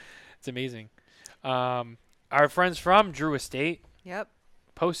 It's amazing. Our friends from Drew Estate, Yep.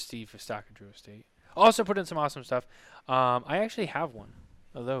 post Steve Saka Drew Estate, also put in some awesome stuff. I actually have one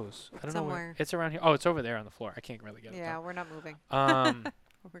of those. I don't know where. Somewhere. It's around here. Oh, it's over there on the floor. I can't really get it. Yeah, though. we're not moving. Um,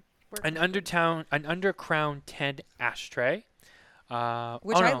 We're an Undercrown 10 ashtray. Which oh,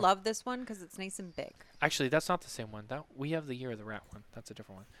 I no. love this one because it's nice and big. Actually, that's not the same one. That we have the Year of the Rat one. That's a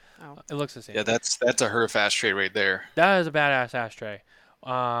different one. Oh. It looks the same. Yeah, that's a Herf ashtray right there. That is a badass ashtray.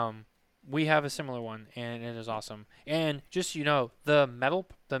 We have a similar one, and it is awesome. And just the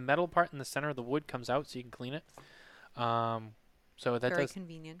metal part in the center of the wood comes out, so you can clean it. So that Very does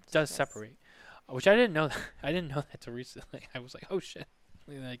convenient. does yes. separate, which I didn't know. I didn't know that till recently. I was like, oh shit.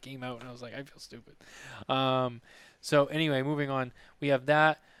 And then it came out, and I was like, I feel stupid. So anyway, moving on. We have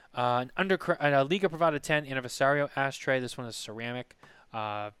that a Liga Privada 10 Anniversario ashtray. This one is ceramic.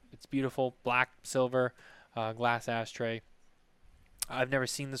 It's beautiful, black, silver, glass ashtray. I've never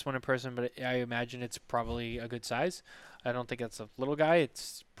seen this one in person, but I imagine it's probably a good size. I don't think it's a little guy.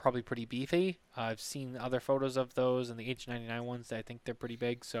 It's probably pretty beefy. I've seen other photos of those and the H99 ones. I think they're pretty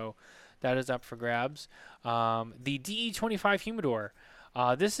big, so that is up for grabs. The DE25 humidor.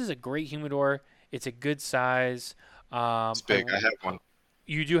 This is a great humidor. It's a good size. It's big. I have one.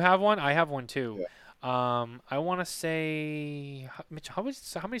 You do have one? I have one too. Yeah. I want to say, Mitch, how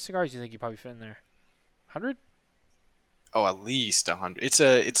many cigars do you think you probably fit in there? 100? Oh, at least 100. It's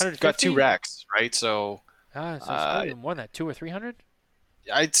got 150? 2 racks, right? So So it's probably more than that, 200 or 300.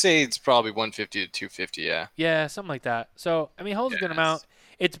 I'd say it's probably 150 to 250. Yeah. Yeah, something like that. So I mean, it holds a good Yes. amount.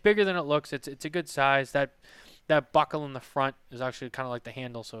 It's bigger than it looks. It's a good size. That buckle in the front is actually kind of like the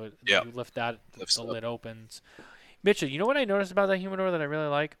handle, so Yeah. you lift that, Lifts the up. lid opens. Mitchell, you know what I noticed about that humidor that I really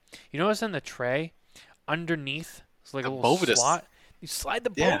like? You notice in the tray, underneath, it's like The a little Bovetus. slot. You slide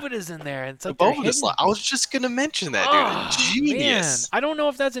the Yeah. Bovetus in there, and it's The like they're Bovetus hidden. slot. I was just gonna mention that, Oh, dude. Genius. man. I don't know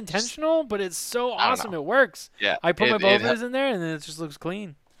if that's intentional, but it's so I don't awesome. know. It works. Yeah. I put my it Bovetus in there, and then it just looks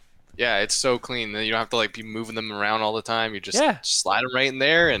clean. Yeah, it's so clean. Then you don't have to like be moving them around all the time. You just Yeah. slide them right in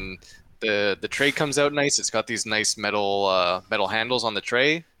there, and the tray comes out nice. It's got these nice metal handles on the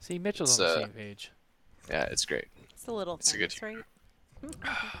tray. See, Mitchell's It's, on the same page. Yeah, it's great. It's a little It's a good things,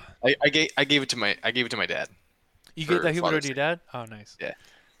 right? I gave it to my dad. You for get that humidor Father's to your Day. dad? Oh, nice. Yeah.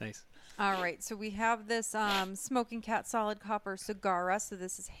 Nice. All right, so we have this Smokin Cat Solid Copper Cigar. So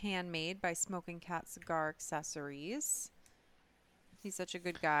this is handmade by Smokin Cat Cigar Accessories. He's such a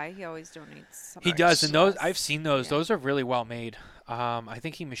good guy. He always donates. Some He does, and to those us. I've seen those. Yeah. Those are really well made. I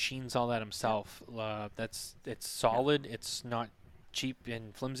think he machines all that himself. It's solid. It's not cheap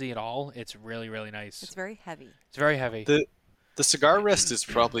and flimsy at all. It's really, really nice. It's very heavy. It's very heavy. The cigar rest is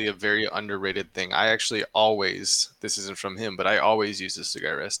probably a very underrated thing. I actually always, this isn't from him, but I always use the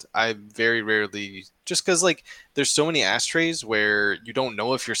cigar rest. I very rarely, just because like there's so many ashtrays where you don't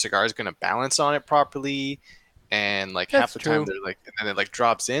know if your cigar is going to balance on it properly, and like half That's the time true. they're like, and then it like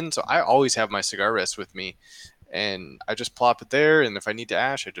drops in. So I always have my cigar rest with me, and I just plop it there. And if I need to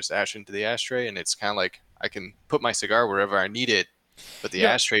ash, I just ash into the ashtray, and it's kind of like I can put my cigar wherever I need it, but the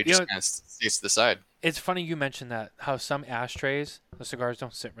ashtray just kind of stays to the side. It's funny you mentioned that, how some ashtrays, the cigars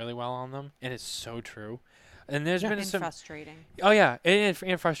don't sit really well on them, and it's so true. And there's been some frustrating. Oh yeah, and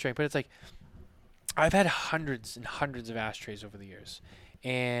frustrating, but it's like I've had hundreds and hundreds of ashtrays over the years,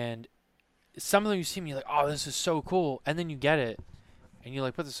 and some of them you see me like, oh, this is so cool, and then you get it, and you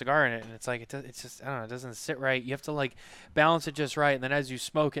like put the cigar in it, and it's like it's just, I don't know, it doesn't sit right. You have to like balance it just right, and then as you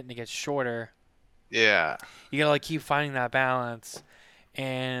smoke it and it gets shorter, Yeah. you gotta like keep finding that balance,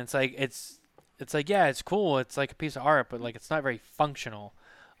 and it's like yeah, it's cool, it's like a piece of art, but like it's not very functional.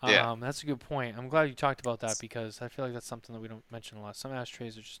 Yeah. That's a good point. I'm glad you talked about that, because I feel like that's something that we don't mention a lot. Some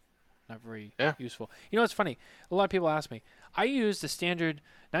ashtrays are just not very useful. You know what's funny? A lot of people ask me. I use the standard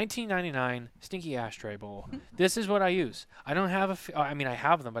 1999 stinky ashtray bowl. This is what I use. I don't have I mean, I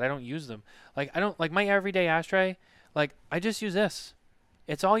have them, but I don't use them. Like I don't like my everyday ashtray. Like I just use this.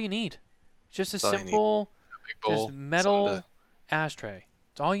 It's all you need. It's just a simple, just metal ashtray.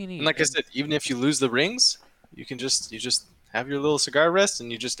 It's all you need. And like I said, even if you lose the rings, you just have your little cigar rest,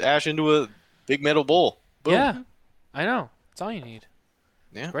 and you just ash into a big metal bowl. Boom. Yeah, I know. It's all you need.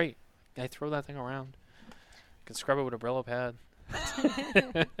 Yeah. It's great. I throw that thing around. You can scrub it with a Brillo pad.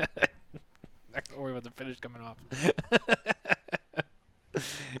 Not gonna worry about the finish coming off.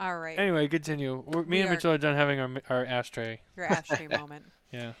 All right. Anyway, continue. Me and Mitchell are done having our ashtray. Your ashtray moment.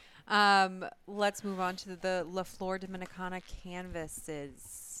 Yeah. Let's move on to the La Flor Dominicana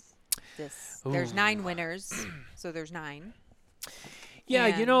canvases. There's 9 winners, so there's 9. Yeah,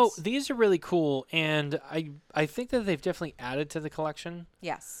 you know, these are really cool, and I think that they've definitely added to the collection.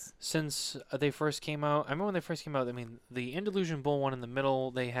 Yes. Since they first came out. I remember when they first came out, I mean, the Andalusian Bull one in the middle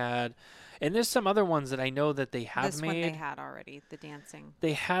they had, and there's some other ones that I know that they have this made. This one they had already, the dancing.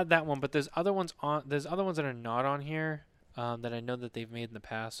 They had that one, but there's other ones that are not on here that I know that they've made in the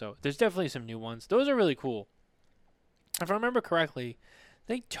past, so there's definitely some new ones. Those are really cool. If I remember correctly, I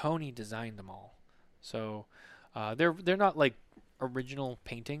think Tony designed them all. So they're not like original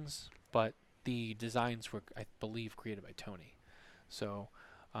paintings, but the designs were, I believe, created by Tony. So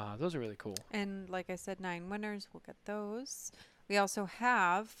those are really cool. And like I said, 9 winners, we'll get those. We also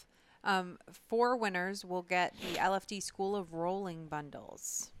have 4 winners will get the LFD School of Rolling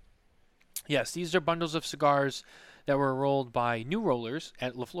bundles. Yes, these are bundles of cigars that were rolled by new rollers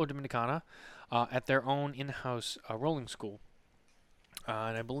at La Flor Dominicana at their own in-house rolling school.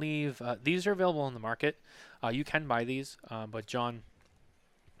 And I believe these are available on the market. You can buy these, but John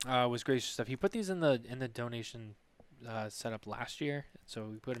was gracious enough. He put these in the donation setup last year, so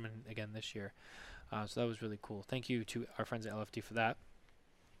we put them in again this year. So that was really cool. Thank you to our friends at LFD for that.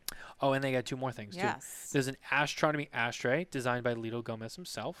 Oh, and they got 2 more things too. There's an Astronomy ashtray designed by Lito Gomez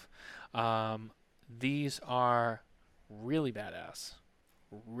himself. These are really badass.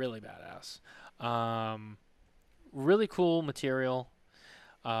 Really badass. Really cool material.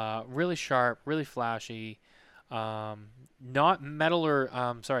 Really sharp, really flashy. Not metal or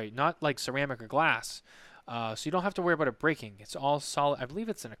not like ceramic or glass. So you don't have to worry about it breaking. It's all solid. I believe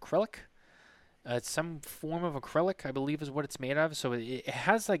it's an acrylic. It's some form of acrylic, I believe, is what it's made of. So it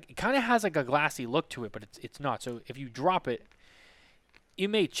kind of has like a glassy look to it, but it's not. So if you drop it, you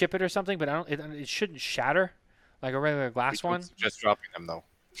may chip it or something, but it shouldn't shatter like a regular glass one. Just dropping them though.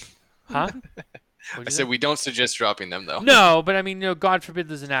 Huh? I said we don't suggest dropping them though. No, but I mean, God forbid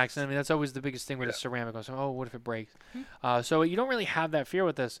there's an accident. I mean, that's always the biggest thing with a ceramic. So, oh, what if it breaks? So you don't really have that fear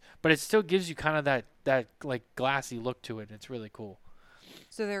with this, but it still gives you kind of that like glassy look to it. It's really cool.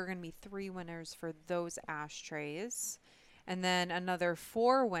 So there are going to be 3 winners for those ashtrays, and then another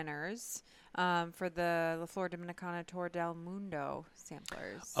 4 winners for the La Flor Dominicana Tour del Mundo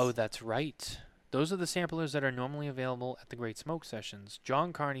samplers. Oh, that's right. Those are the samplers that are normally available at the Great Smoke Sessions,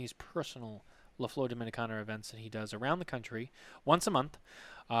 John Carney's personal La Flor Dominicana events that he does around the country once a month.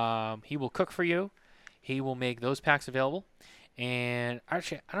 He will cook for you. He will make those packs available. And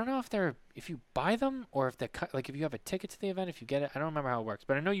actually, I don't know if you buy them or if like if you have a ticket to the event, if you get it. I don't remember how it works,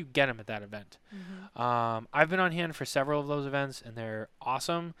 but I know you get them at that event. Mm-hmm. I've been on hand for several of those events, and they're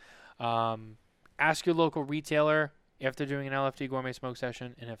awesome. Ask your local retailer if they're doing an LFD gourmet smoke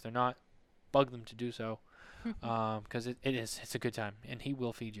session, and if they're not, bug them to do so, because it's a good time, and he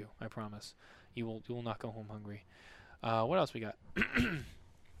will feed you. I promise. You will not go home hungry. What else we got?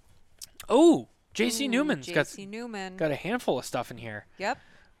 Oh, J.C. Newman's got a handful of stuff in here. Yep.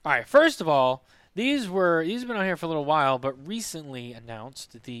 All right. First of all, these have been on here for a little while, but recently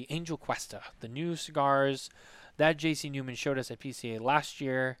announced the Angel Cuesta, the new cigars that J.C. Newman showed us at PCA last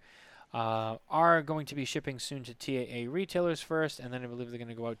year, are going to be shipping soon to TAA retailers first, and then I believe they're going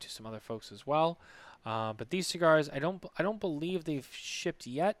to go out to some other folks as well. But these cigars, I don't believe they've shipped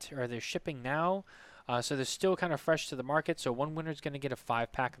yet, or they're shipping now. So they're still kind of fresh to the market. So one winner's going to get a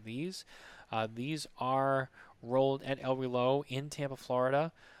 5-pack of these. These are rolled at El Reloj in Tampa,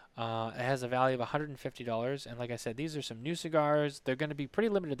 Florida. It has a value of $150. And like I said, these are some new cigars. They're going to be pretty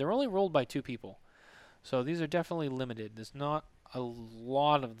limited. They're only rolled by 2 people. So these are definitely limited. There's not a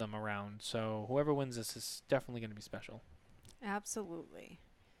lot of them around. So whoever wins this is definitely going to be special. Absolutely.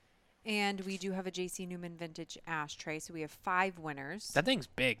 And we do have a JC Newman vintage ashtray. So we have 5 winners. That thing's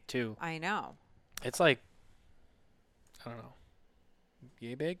big, too. I know. It's like, I don't know,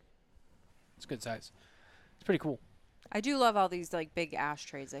 yay big? It's a good size. It's pretty cool. I do love all these like big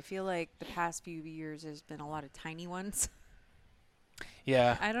ashtrays. I feel like the past few years there's been a lot of tiny ones.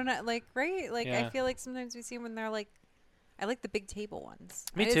 Yeah. I don't know, like, right? Like, Yeah. I feel like sometimes we see them when they're like, I like the big table ones.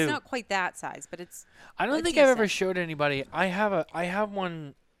 Me It's too. not quite that size, but it's. I don't It's think I've ever decent. showed anybody. I have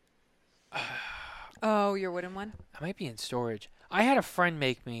one. Oh, your wooden one? I might be in storage. I had a friend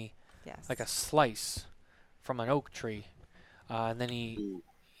make me Yes. like a slice from an oak tree, and then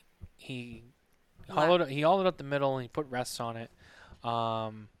he hollowed out the middle and he put rests on it.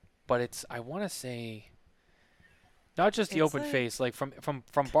 But it's, I want to say, not just the It's open like- face, like from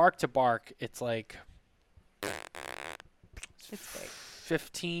bark to bark, it's like It's big.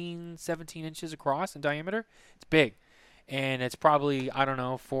 15, 17 inches across in diameter. It's big. And it's probably, I don't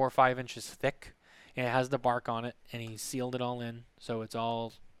know, 4 or 5 inches thick. And it has the bark on it, and he sealed it all in, so it's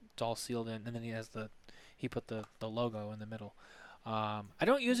all sealed in. And then he put the logo in the middle. I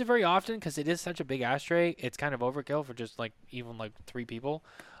don't use it very often because it is such a big ashtray. It's kind of overkill for just like even like 3 people.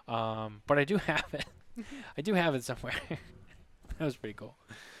 But I do have it. I do have it somewhere. That was pretty cool.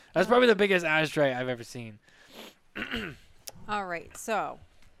 That's probably the biggest ashtray I've ever seen. All right. So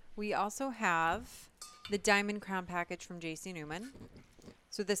we also have the Diamond Crown package from JC Newman.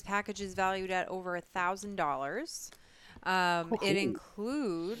 So this package is valued at over $1,000. It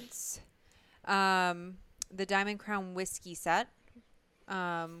includes the Diamond Crown whiskey set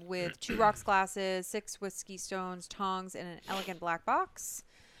with 2 rocks glasses, 6 whiskey stones, tongs, and an elegant black box.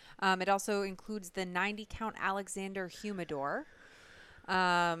 It also includes the 90-count Alexander humidor.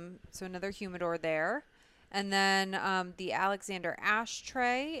 So another humidor there. And then the Alexander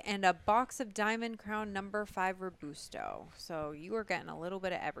ashtray and a box of Diamond Crown number 5 Robusto. So you are getting a little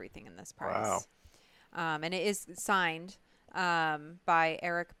bit of everything in this prize. Wow. And it is signed by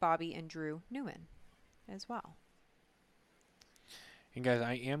Eric, Bobby, and Drew Newman as well. And guys,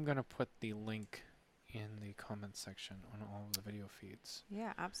 I am going to put the link in the comments section on all of the video feeds.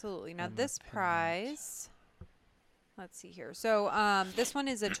 Yeah, absolutely. Now I'm gonna this pin that. prize, let's see here. So this one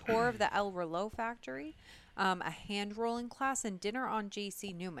is a tour of the El Reloj factory, a hand rolling class, and dinner on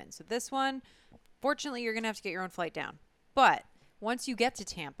JC Newman. So this one, fortunately, you're going to have to get your own flight down. But once you get to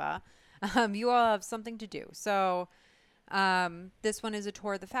Tampa, you all have something to do. So this one is a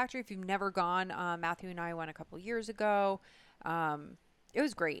tour of the factory. If you've never gone, Matthew and I went a couple years ago. It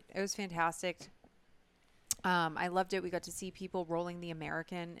was great. It was fantastic. I loved it. We got to see people rolling the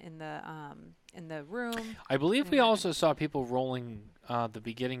American in the room. I believe we Yeah. also saw people rolling the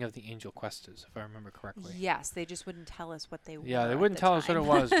beginning of the Angel Questas, if I remember correctly. Yes, they just wouldn't tell us what they were. Yeah, they at wouldn't the tell us what it time.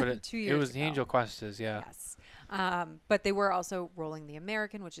 was, but it 2 it years was the ago. Angel Questas, yeah. Yes. But they were also rolling the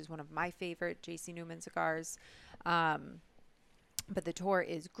American, which is one of my favorite JC Newman cigars. But the tour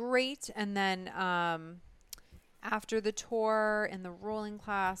is great. And then after the tour and the rolling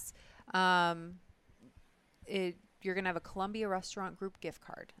class, you're going to have a Columbia Restaurant Group gift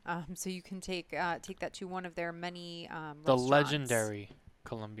card. So you can take that to one of their many The restaurants. legendary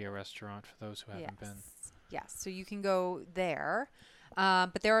Columbia restaurant, for those who haven't been. Yes, so you can go there.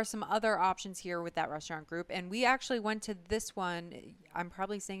 But there are some other options here with that restaurant group. And we actually went to this one. I'm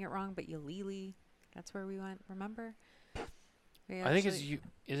probably saying it wrong, but Yulili. That's where we went, remember? I think is it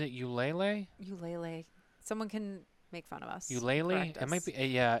Ulele? Ulele. Someone can make fun of us. Ulele? correct It might us. be,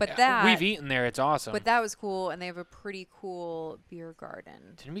 yeah. But that- we've eaten there. It's awesome. But that was cool, and they have a pretty cool beer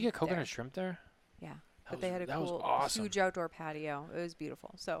garden. Didn't we get coconut there. shrimp there? Yeah. That But they had a that was cool, awesome. huge outdoor patio. It was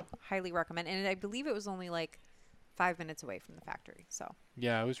beautiful. So highly recommend. And I believe it was only like 5 minutes away from the factory. So,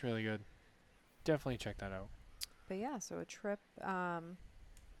 Yeah, it was really good. Definitely check that out. but yeah, so a trip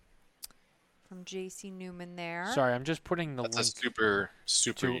from JC Newman there. Sorry, I'm just putting the That's a link.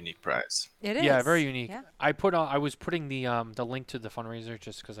 super to- unique prize. It is. Yeah, very unique. Yeah. I was putting the link to the fundraiser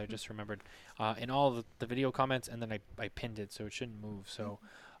just because I just remembered in all the video comments, and then I pinned it so it shouldn't move. So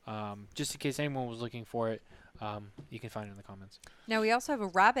just in case anyone was looking for it, you can find it in the comments. Now we also have a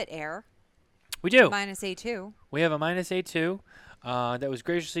Rabbit Air We do. minus A2. We have a minus A2 that was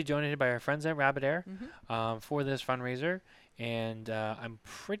graciously donated by our friends at Rabbit Air Mm-hmm. for this fundraiser, And I'm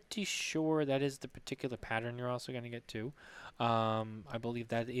pretty sure that is the particular pattern you're also going to get too. I believe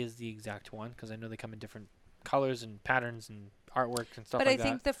that is the exact one because I know they come in different colors and patterns and artwork and stuff But like I that.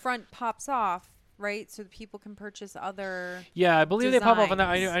 think the front pops off, right? So that people can purchase other. Yeah, I believe they pop off on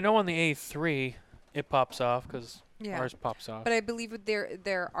that. designs. I know on the A3 it pops off because Yeah. ours pops off. But I believe with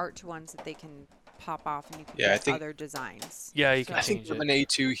their art ones that they can pop off and you can Yeah, I get think- other designs. Yeah, you can I think change from it. an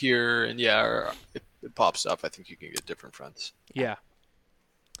A2 here, and yeah, or it pops up. I think you can get different fronts. Yeah.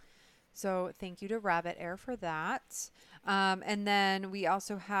 So thank you to Rabbit Air for that. And then we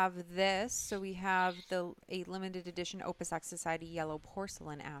also have this. So we have a limited edition Opus X Society yellow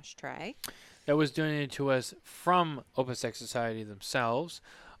porcelain ashtray. That was donated to us from Opus X Society themselves.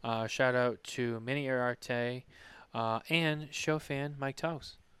 Shout out to Mini Air Arte and show fan Mike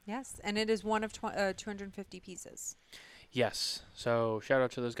Toes. Yes, and it is one of 250 pieces. Yes. So shout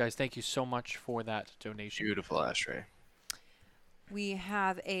out to those guys. Thank you so much for that donation. Beautiful ashtray. We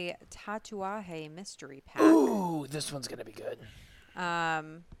have a Tatuaje mystery pack. Ooh, this one's gonna be good.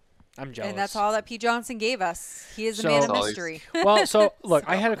 Um, I'm jealous. and that's all that Pete Johnson gave us. He is a So- man of That's all mystery. Well, so look,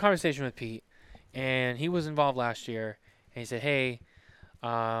 I had a conversation with Pete, and he was involved last year, and he said, "Hey,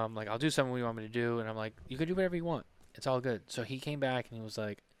 like I'll do something you want me to do," and I'm like, "You can do whatever you want. It's all good." So he came back and he was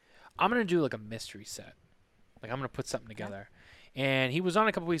like, "I'm gonna do like a mystery set. Like I'm gonna put something together." And he was on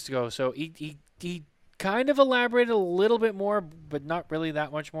a couple weeks ago, so he kind of elaborated a little bit more, but not really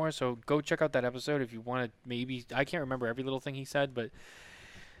that much more. So go check out that episode if you want to. Maybe I can't remember every little thing he said, but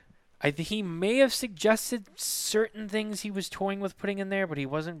I think he may have suggested certain things he was toying with putting in there, but he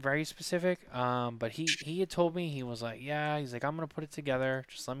wasn't very specific. But he had told me, he was like, yeah, he's like, I'm gonna put it together.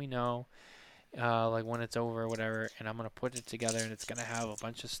 Just let me know, like when it's over or whatever, and I'm gonna put it together, and it's gonna have a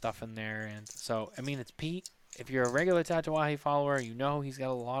bunch of stuff in there. And so I mean, it's Pete. If you're a regular Tatuaje follower, you know he's got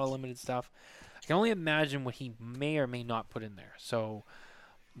a lot of limited stuff. I can only imagine what he may or may not put in there. So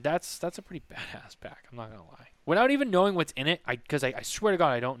that's a pretty badass pack. I'm not gonna lie. Without even knowing what's in it, because I swear to God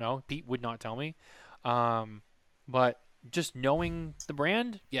I don't know. Pete would not tell me. But just knowing the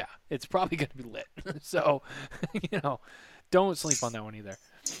brand, yeah, it's probably gonna be lit. So don't sleep on that one either.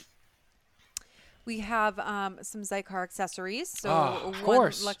 We have some Zycar accessories. So Of one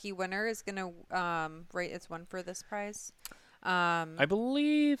course. lucky winner is going to rate its one for this prize. I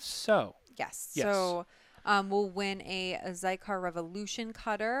believe so. Yes. Yes. So we'll win a Zycar Revolution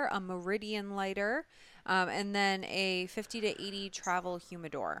cutter, a Meridian lighter, and then a 50 to 80 travel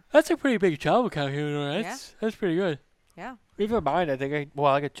humidor. That's a pretty big travel count here. That's pretty good. Yeah. Even mine, I think I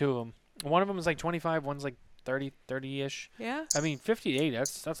got two of them. One of them is like 25, one's like 30-ish. Yeah. I mean, 50 to 80,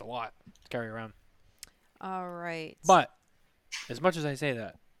 that's a lot to carry around. All right. But as much as I say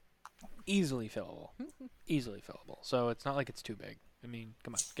that, easily fillable. Easily fillable. So it's not like it's too big. I mean,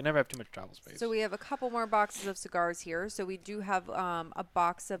 come on. You can never have too much travel space. So we have a couple more boxes of cigars here. So we do have a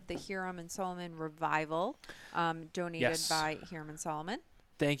box of the Hiram and Solomon Revival, donated Yes. by Hiram and Solomon.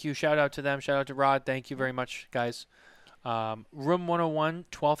 Thank you. Shout out to them. Shout out to Rod. Thank you very much, guys. Room 101,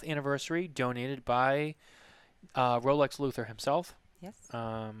 12th anniversary, donated by Rolex Luther himself. Yes.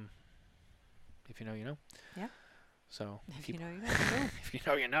 If you know, you know. Yeah. So If keep- you know, you know. if you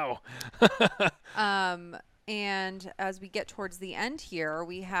know, you know. And as we get towards the end here,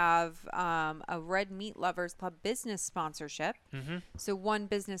 we have a Red Meat Lovers Club business sponsorship. Mm-hmm. So one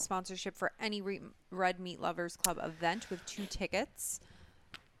business sponsorship for any Red Meat Lovers Club event with 2 tickets.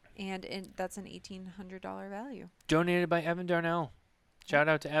 And that's an $1,800 value. Donated by Evan Darnell. Shout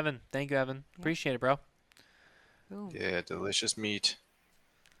out to Evan. Thank you, Evan. Yeah. Appreciate it, bro. Boom. Yeah, delicious meat.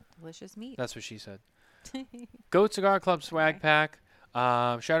 Delicious meat. That's what she said. Goat Cigar Club swag Okay. pack.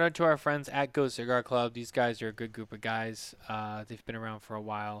 Shout out to our friends at Goat Cigar Club. These guys are a good group of guys. They've been around for a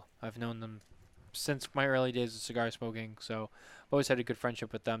while. I've known them since my early days of cigar smoking, so I've always had a good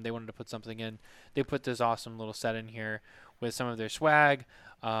friendship with them. They wanted to put something in. They put this awesome little set in here with some of their swag,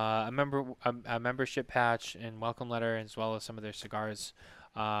 a membership patch and welcome letter, as well as some of their cigars.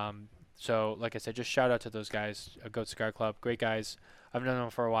 So, like I said, just shout out to those guys, Goat Cigar Club. Great guys. I've known them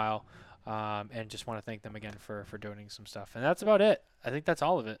for a while. And just want to thank them again for donating some stuff. And that's about it. I think that's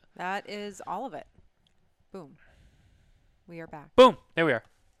all of it. That is all of it. Boom. We are back. Boom. There we are.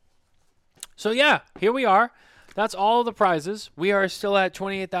 So, yeah, here we are. That's all the prizes. We are still at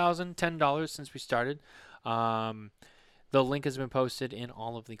 $28,010 since we started. The link has been posted in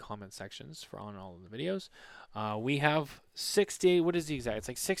all of the comment sections on all of the videos. We have 6 days. What is the exact? It's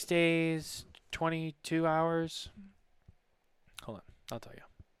like 6 days, 22 hours. Hold on. I'll tell you.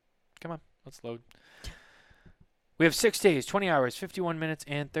 Come on. Let's load. We have 6 days, 20 hours, 51 minutes,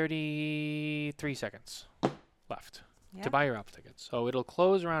 and 33 seconds left. Yeah. to buy your raffle tickets. So it'll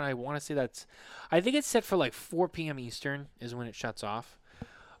close around, I want to say I think it's set for like 4 p.m. Eastern is when it shuts off.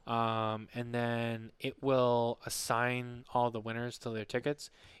 And then it will assign all the winners to their tickets.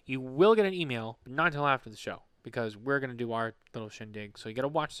 You will get an email, but not until after the show, because we're going to do our little shindig. So you got to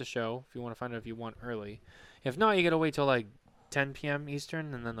watch the show if you want to find out if you won early. If not, you got to wait till like 10 p.m.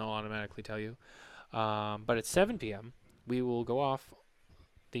 Eastern, and then they'll automatically tell you. But at 7 p.m., we will go off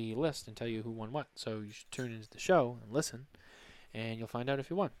the list and tell you who won what. So you should tune into the show and listen, and you'll find out if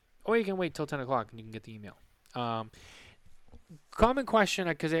you won. Or you can wait till 10 o'clock and you can get the email. Common question,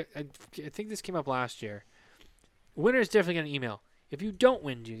 because I think this came up last year. Winners definitely get an email. If you don't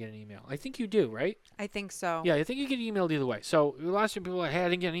win, do you get an email? I think you do, right? I think so. Yeah, I think you get emailed either way. So last year people were like, hey, I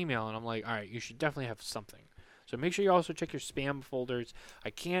didn't get an email. And I'm like, all right, you should definitely have something. So make sure you also check your spam folders. I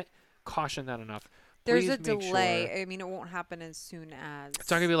can't caution that enough. There's Please a make delay. sure- I mean, it won't happen as soon as.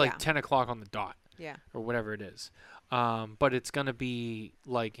 It's not going to be like 10 o'clock on the dot. Yeah. Or whatever it is. But it's going to be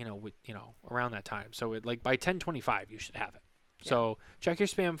like, around that time. So like by 10:25, you should have it. So check your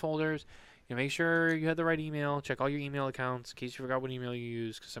spam folders. Make sure you had the right email. Check all your email accounts in case you forgot what email you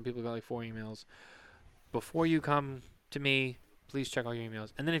use, because some people got like 4 emails. Before you come to me, please check all your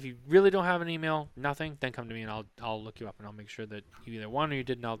emails. And then if you really don't have an email, nothing, then come to me and I'll look you up and I'll make sure that you either won or you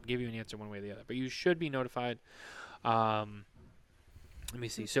didn't. I'll give you an answer one way or the other. But you should be notified. Let me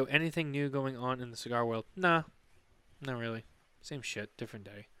see. So anything new going on in the cigar world? Nah, not really. Same shit, different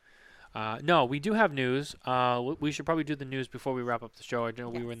day. No, we do have news. We should probably do the news before we wrap up the show. I know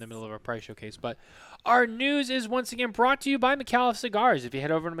we were in the middle of our price showcase, but our news is once again brought to you by McAuliffe Cigars. If you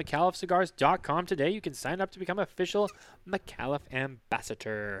head over to McAuliffeCigars.com today, you can sign up to become official McAuliffe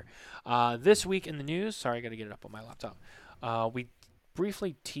ambassador. This week in the news, sorry, I got to get it up on my laptop. We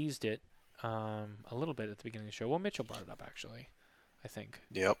briefly teased it a little bit at the beginning of the show. Well, Mitchell brought it up, actually, I think.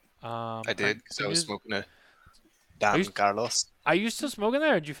 Yep, I did, because I was smoking a Don Carlos. Are you still smoking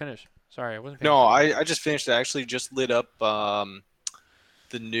there, or did you finish? Sorry, I wasn't. No, I just finished it. I actually just lit up the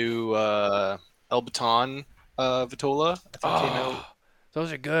new El Baton Vitola. I think came out.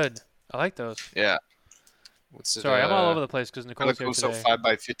 Those are good. I like those. Yeah. What's it, Sorry, I'm all over the place because Nicole's here today.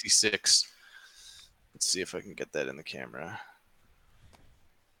 5x56. Let's see if I can get that in the camera.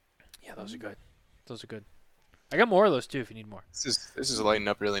 Yeah, those are good. Those are good. I got more of those too if you need more. This is lighting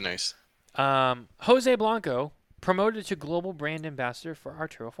up really nice. Jose Blanco promoted to global brand ambassador for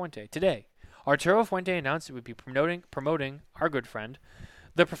Arturo Fuente today. Arturo Fuente announced it would be promoting our good friend,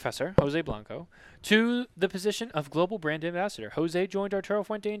 the professor, Jose Blanco, to the position of global brand ambassador. Jose joined Arturo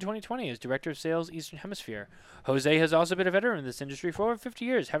Fuente in 2020 as director of sales Eastern Hemisphere. Jose has also been a veteran in this industry for over 50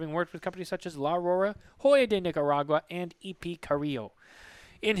 years, having worked with companies such as La Aurora, Joya de Nicaragua, and EP Carrillo.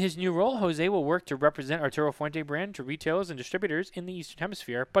 In his new role, Jose will work to represent Arturo Fuente brand to retailers and distributors in the Eastern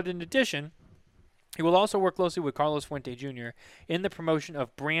Hemisphere, but in addition, he will also work closely with Carlos Fuente Jr. in the promotion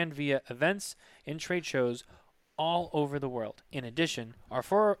of brand via events and trade shows all over the world. In addition,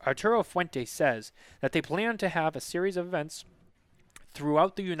 Arturo Fuente says that they plan to have a series of events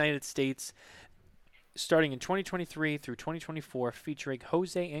throughout the United States starting in 2023 through 2024 featuring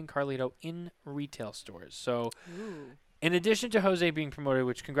Jose and Carlito in retail stores. So, in addition to Jose being promoted,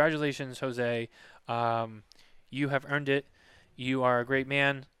 which congratulations, Jose, you have earned it. You are a great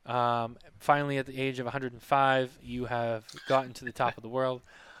man. Finally, at the age of 105, you have gotten to the top of the world.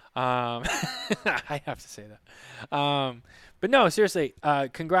 I have to say that. But no, seriously,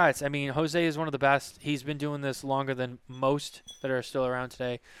 congrats. I mean, Jose is one of the best. He's been doing this longer than most that are still around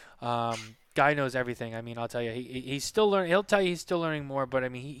today. Guy knows everything. I mean, I'll tell you, he's still learning. He'll tell you he's still learning more, but I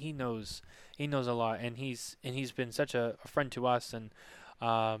mean, he knows a lot, and he's been such a friend to us and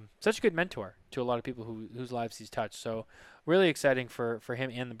such a good mentor to a lot of people whose lives he's touched. So really exciting for him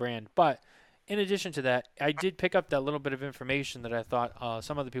and the brand. But in addition to that, I did pick up that little bit of information that I thought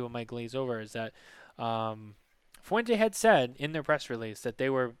some other people might glaze over, is that Fuente had said in their press release that they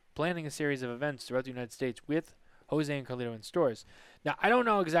were planning a series of events throughout the United States with Jose and Carlito in stores. Now, I don't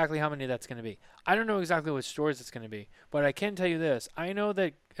know exactly how many that's going to be. I don't know exactly what stores it's going to be. But I can tell you this. I know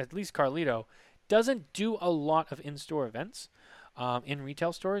that at least Carlito doesn't do a lot of in-store events in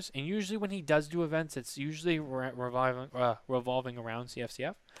retail stores. And usually when he does do events, it's usually revolving around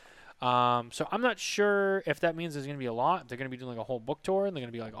CFCF. So I'm not sure if that means there's going to be a lot. If they're going to be doing like a whole book tour and they're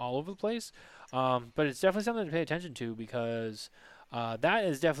going to be like all over the place. But it's definitely something to pay attention to because that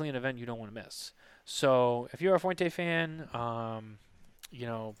is definitely an event you don't want to miss. So if you're a Fuente fan, fan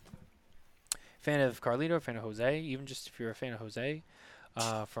of Carlito, fan of Jose, even just if you're a fan of Jose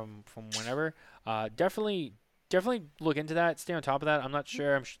from whenever, definitely definitely look into that. Stay on top of that. I'm not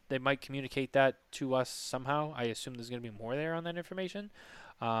sure. They might communicate that to us somehow. I assume there's going to be more there on that information.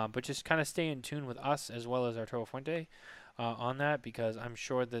 But just kind of stay in tune with us as well as Arturo Fuente on that, because I'm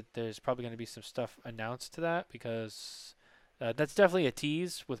sure that there's probably going to be some stuff announced to that, because that's definitely a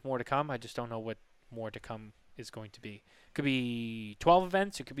tease with more to come. I just don't know what more to come is going to be. Could be 12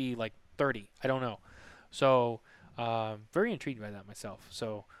 events. It could be like 30. I don't know. So very intrigued by that myself.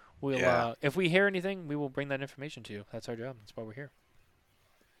 So we'll if we hear anything, we will bring that information to you. That's our job. That's why we're here.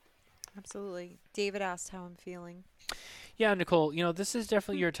 Absolutely. David asked how I'm feeling. Yeah, Nicole, this is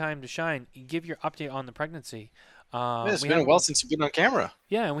definitely your time to shine. Give your update on the pregnancy. It's been a while since you've been on camera.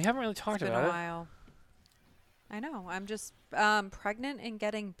 Yeah, and we haven't really talked about it. It's been a while. I know. I'm just pregnant and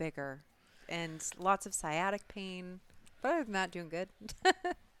getting bigger, and lots of sciatic pain. But other than that, doing good.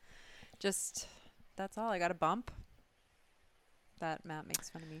 Just, that's all. I got a bump that Matt makes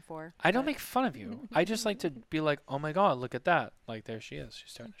fun of me for. I don't make fun of you. I just like to be like, oh my God, look at that. Like, there she is.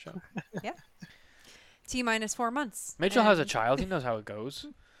 She's starting to show. Yeah. T minus 4 months. Mitchell has a child. He knows how it goes.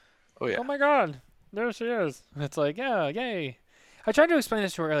 Oh, yeah. Oh my God. There she is. It's like, yeah, yay. I tried to explain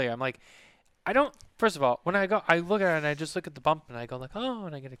this to her earlier. I'm like, first of all, when I look at it and I just look at the bump and I go like, oh,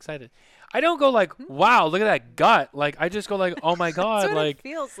 and I get excited. I don't go like, wow, look at that gut. Like, I just go like, oh my God. That's what like, it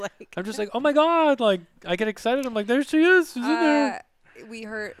feels like. I'm just like, oh my God. Like, I get excited. I'm like, there she is. She's in there. We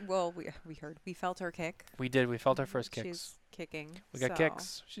felt her kick. We did. We felt our first kicks. She's kicking. We got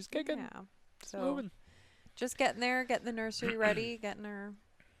kicks. She's kicking. Yeah. It's So moving. just getting there, getting the nursery ready, getting her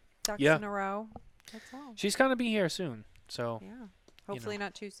ducks Yeah. in a row. That's all. She's going to be here soon. So, Yeah. Hopefully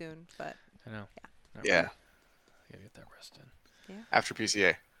not too soon, but I know. Yeah. I gotta get that rest in. After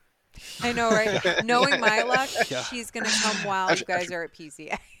PCA. I know, right? Knowing my luck, Yeah. she's gonna come while you guys are at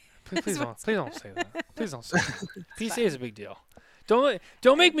PCA. Please don't say that. Please don't say that. PCA is a big deal.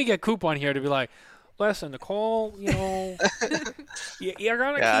 Don't make me get Coop on here to be like, listen, Nicole, you're gonna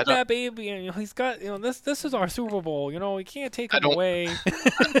keep that baby, and he's got, this is our Super Bowl, we can't take him away.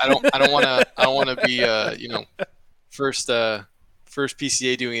 I don't wanna be first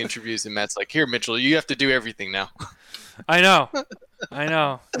PCA doing interviews, and Matt's like, here, Mitchell, you have to do everything now. I know. You're like,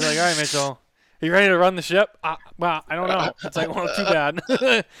 all right, Mitchell, are you ready to run the ship? Well, I don't know. It's like, well, too bad.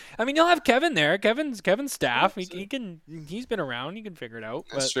 I mean, you'll have Kevin there. Kevin's staff. He's been around. He can figure it out.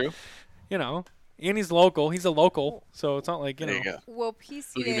 That's true. And he's local. He's a local, so it's not like, There you go. Well,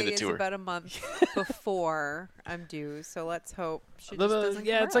 PCA is tour. about a month before I'm due, so let's hope she just doesn't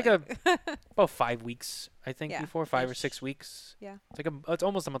Yeah, it's like about 5 weeks, I think, Yeah, before 5 or ish. 6 weeks. Yeah. It's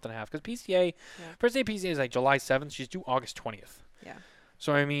almost a month and a half, because PCA, first day PCA is like July 7th. She's due August 20th. Yeah.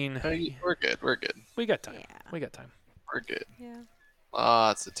 So, I mean, We're good. we got time. Yeah. We got time. We're good. Yeah.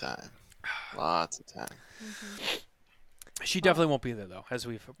 Lots of time. She definitely won't be there, though, as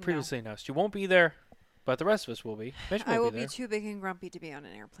we've previously announced. She won't be there, but the rest of us will be. Mitch I will be there. be too big and grumpy to be on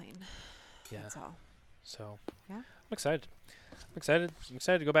an airplane. Yeah. That's all. So, Yeah. I'm excited. I'm excited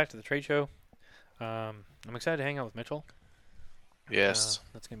to go back to the trade show. I'm excited to hang out with Mitchell. Yes.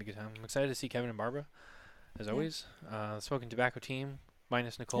 That's going to be a good time. I'm excited to see Kevin and Barbara, as always. The Smokin Tabacco team,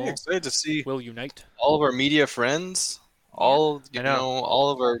 minus Nicole, Excited to see will unite. all of our media friends, all I know.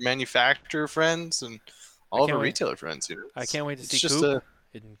 all of our manufacturer friends, and all of can't our wait. retailer friends. I can't wait to It's see just Coop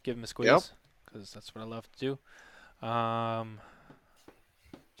and give him a squeeze, because that's what I love to do. Trying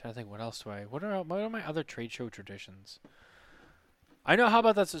to think, what else what are my other trade show traditions? I know. How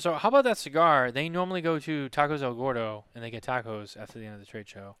about that cigar? They normally go to Tacos El Gordo and they get tacos after the end of the trade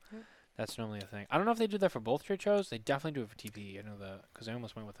show. Yep. That's normally a thing. I don't know if they do that for both trade shows. They definitely do it for TP. I know that because I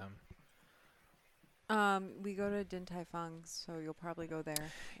almost went with them. We go to Din Tai Fung, so you'll probably go there.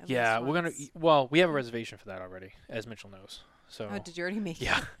 at Yeah, least we're gonna. once. Well, we have a reservation for that already, as Mitchell knows. So Oh, did you already make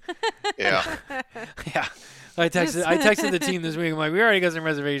yeah, Yeah. yeah. I texted the team this week. I'm like, we already got some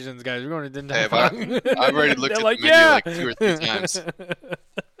reservations, guys. We're going to Din Tai Hey, Fung. I've already looked They're at the menu like 2 or 3 times.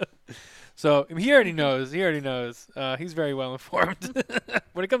 So he already knows. He's very well informed.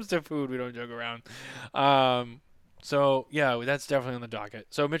 When it comes to food, we don't joke around. So yeah, that's definitely on the docket.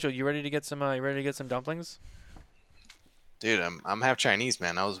 So Mitchell, you ready to get some? Dumplings? Dude, I'm half Chinese,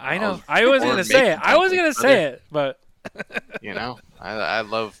 man. I know. I wasn't gonna say it. But I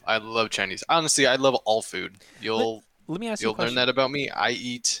love Chinese. Honestly, I love all food. let me ask you a You'll question. learn that about me. I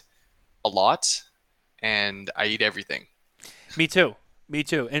eat a lot, and I eat everything. Me too.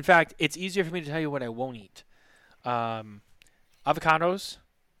 In fact, it's easier for me to tell you what I won't eat. Avocados,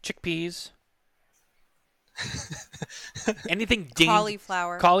 chickpeas, anything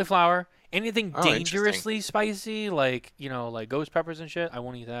cauliflower, anything Oh, dangerously spicy, like ghost peppers and shit. I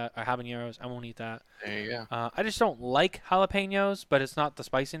won't eat that. Or habaneros, I won't eat that. There you go. I just don't like jalapenos, but it's not the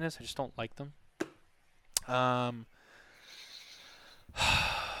spiciness. I just don't like them. Um,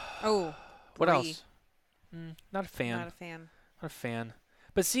 Oh, what brie. else? Not a fan. Not a fan. Not a fan.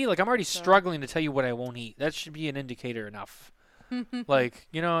 But see, like I'm already So- struggling to tell you what I won't eat. That should be an indicator enough. Like,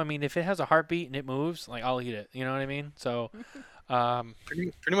 you know, I mean, if it has a heartbeat and it moves, like I'll eat it. You know what I mean? So,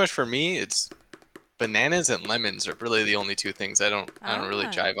 Pretty much for me, it's bananas and lemons are really the only two things I don't really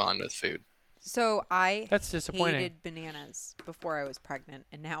Ah. jive on with food. So I that's disappointing. hated bananas before I was pregnant,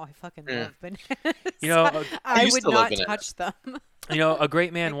 and now I fucking Yeah. love bananas. You know, I used would to love not bananas. touch them. You know, a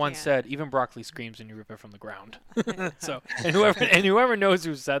great man I once can't. said, "Even broccoli screams when you rip it from the ground." So, and whoever knows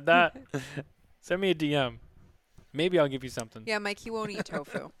who said that, send me a DM. Maybe I'll give you something. Yeah, Mike, he won't eat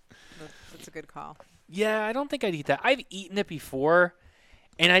tofu. That's a good call. Yeah, I don't think I'd eat that. I've eaten it before,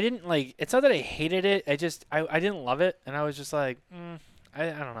 and I didn't like. It's not that I hated it. I didn't love it, and I was just like, I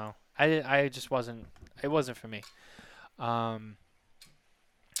don't know. I just wasn't. It wasn't for me.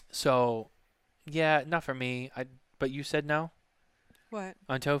 So, yeah, not for me. But you said no What?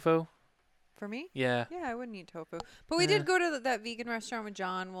 on tofu. For me? Yeah. Yeah, I wouldn't eat tofu. But we Yeah. did go to that vegan restaurant with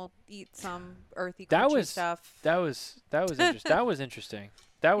John. We'll eat some earthy, That crunchy was- stuff. That was interesting. That was interesting.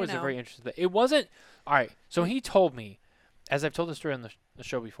 That was a know. very interesting thing. It wasn't all right. So he told me, as I've told the story on the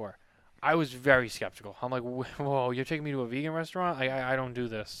show before, I was very skeptical. I'm like, whoa, you're taking me to a vegan restaurant? I don't do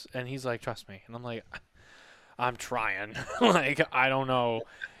this. And he's like, trust me. And I'm like, I'm trying. Like, I don't know.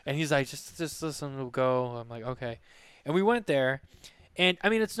 And he's like, just listen, we'll go. I'm like, okay. And we went there. And I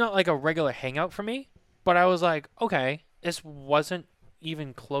mean, it's not like a regular hangout for me, but I was like, okay, this wasn't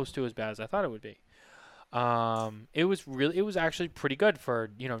even close to as bad as I thought it would be. It was actually pretty good for,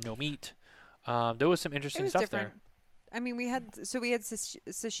 no meat. There was some It interesting was stuff different. there. I mean, we had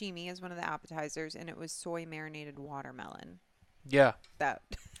sashimi as one of the appetizers, and it was soy marinated watermelon Yeah. that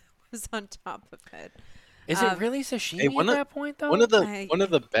was on top of it. Is it really sashimi one at of- that point though? One of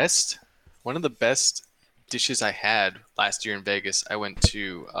the best dishes I had last year in Vegas. I went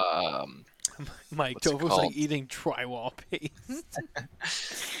to Mike what's it Tofu's like called? eating drywall paste.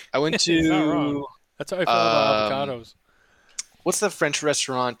 I went It's not wrong. to That's how I feel about avocados. what's the French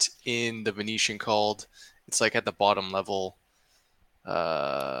restaurant in the Venetian called? It's like at the bottom level.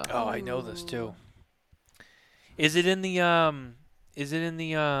 Oh, I know this too. Ooh. Is it in the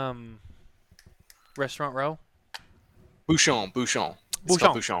restaurant row? Bouchon. It's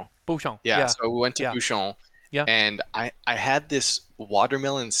called Bouchon. Bouchon. Yeah, so we went to Yeah. Bouchon. Yeah. And I had this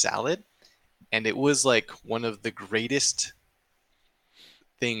watermelon salad, and it was like one of the greatest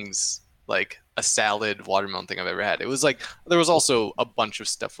things, like a salad watermelon thing I've ever had. It was like there was also a bunch of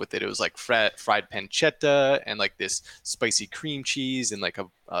stuff with it. It was like fried pancetta and like this spicy cream cheese and like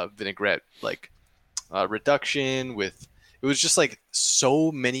a vinaigrette like reduction with. It was just like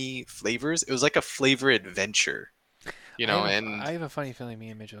so many flavors. It was like a flavor adventure, and I have a funny feeling me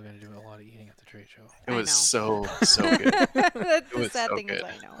and Mitchell are going to do a lot of eating at the trade show. it I was know. so good. That's the was sad so thing is good.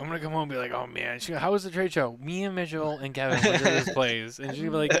 I know. I'm going to come home and be like, oh man, how was the trade show? Me and Mitchell and Kevin went to this place. And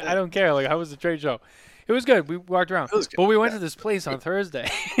she'll be like, I don't care. Like, how was the trade show? It was good. We walked around. It was good. But we went to this place on Thursday.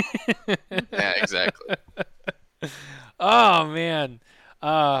 Yeah, exactly. Oh man.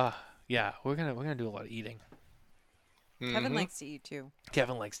 Yeah, we're gonna do a lot of eating. Kevin Mhm. likes to eat too.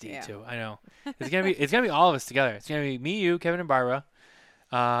 Kevin likes to eat Yeah. too. I know. It's gonna be all of us together. It's gonna be me, you, Kevin, and Barbara,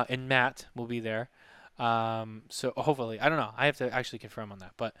 and Matt will be there. So hopefully, I don't know. I have to actually confirm on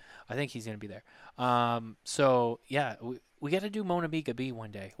that, but I think he's gonna be there. So yeah, we got to do Mona Biga B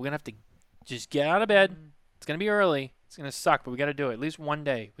one day. We're gonna have to just get out of bed. It's gonna be early. It's gonna suck, but we got to do it at least one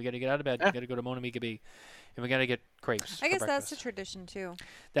day. We got to get out of bed. Yeah. We got to go to Mona Biga B, and we got to get crepes. I for guess that's the breakfast. tradition too.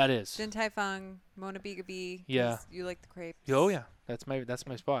 That is. Din Tai Fung, Mona Bigaby. Yeah. You like the crepes. Oh yeah, that's my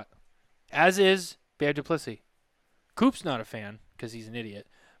spot. As is Bear Duplessis. Coop's not a fan because he's an idiot,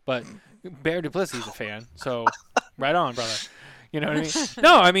 but Bear Duplessis is a fan. So right on, brother. You know what I mean?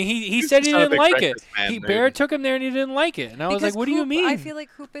 No, I mean he said he just not a didn't big like it. breakfast man, Bear dude. took him there and he didn't like it, and I was Because like, "What do you Coop- mean?" I feel like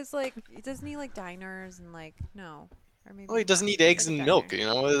Coop is like, doesn't he like diners and like, no. Or maybe Well, he doesn't eat he's eggs like a and milk, diner. you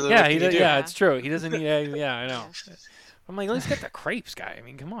know. What yeah, can he you does. do? Yeah, Yeah. it's true. He doesn't eat eggs. Yeah, I know. Yeah. I'm like, let's get the crepes, guy. I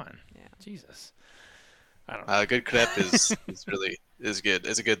mean, come on. Yeah. Jesus. I don't know. Good crepe is really good.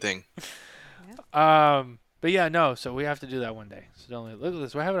 It's a good thing. But yeah, no. So we have to do that one day. So don't look at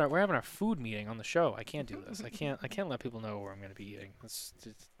this. We're having our food meeting on the show. I can't do this. I can't let people know where I'm going to be eating.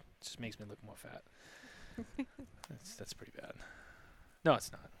 It just makes me look more fat. That's pretty bad. No,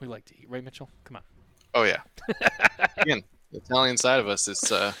 it's not. We like to eat, right, Mitchell? Come on. Oh yeah. Again, the Italian side of us is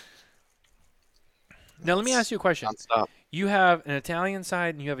Now let me ask you a question. nonstop. You have an Italian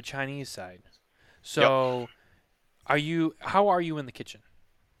side and you have a Chinese side. So, how are you in the kitchen?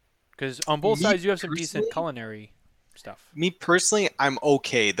 Because on both Me sides you have some decent personally- culinary stuff. Me personally, I'm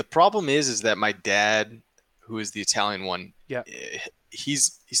okay. The problem is that my dad who is the Italian one. Yeah.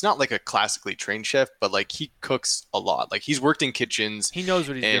 He's not like a classically trained chef, but like he cooks a lot. Like he's worked in kitchens. He knows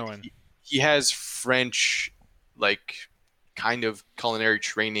what he's and doing. He has French, like, kind of culinary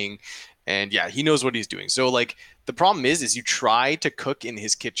training, and yeah, he knows what he's doing. So like the problem is you try to cook in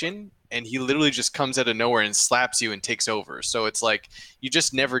his kitchen, and he literally just comes out of nowhere and slaps you and takes over. So it's like you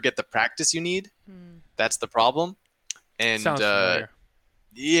just never get the practice you need. That's the problem. And Sounds familiar.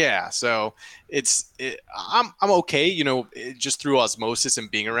 yeah, so I'm okay, just through osmosis and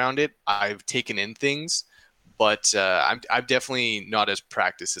being around it, I've taken in things, but I'm definitely not as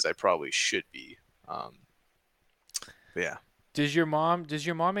practiced as I probably should be. But yeah. Does your mom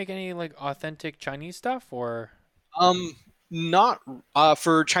make any like authentic Chinese stuff or? Not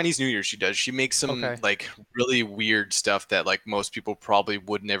for Chinese New Year she does. She makes some Okay. like really weird stuff that like most people probably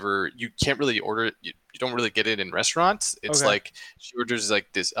would never. You can't really order it. You don't really get it in restaurants. It's Okay. like she orders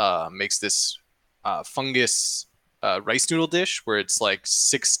like this makes this fungus rice noodle dish where it's like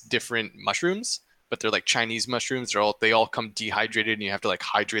 6 different mushrooms, but they're like Chinese mushrooms. They all come dehydrated, and you have to like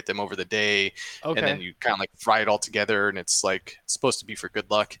hydrate them over the day. Okay. And then you kind of like fry it all together, and it's like it's supposed to be for good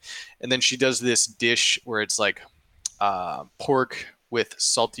luck. And then she does this dish where it's like pork with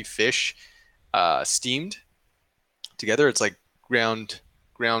salty fish steamed together. It's like ground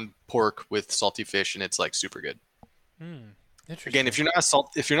pork with salty fish, and it's like super good. Interesting. Again, if you're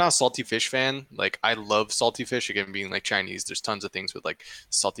not a salty fish fan, like I love salty fish. Again, being like Chinese, there's tons of things with like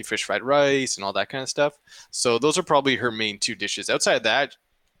salty fish fried rice and all that kind of stuff. So those are probably her main 2 dishes. Outside of that,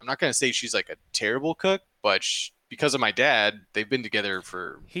 I'm not gonna say she's like a terrible cook, but because of my dad, they've been together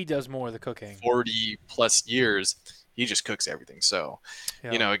for he does more of the cooking. 40 plus years. He just cooks everything. So,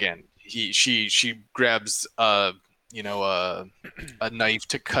 Yeah. again, she grabs a knife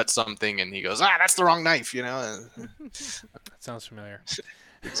to cut something, and he goes, that's the wrong knife, That sounds familiar.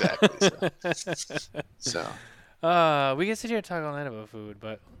 Exactly. So We can sit here and talk all night about food,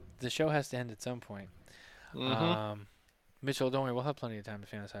 but the show has to end at some point. Mitchell, don't worry, we'll have plenty of time to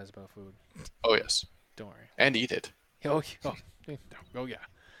fantasize about food. oh yes, Don't worry. and eat it. Oh yeah.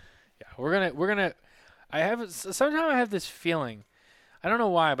 Yeah. We're gonna. Sometimes I have this feeling. I don't know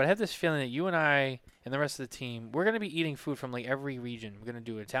why, but I have this feeling that you and I and the rest of the team, we're gonna be eating food from like every region. We're gonna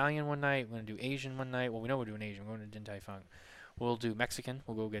do Italian one night. We're gonna do Asian one night. Well, we know we're doing Asian. We're going to Din Tai Fung. We'll do Mexican.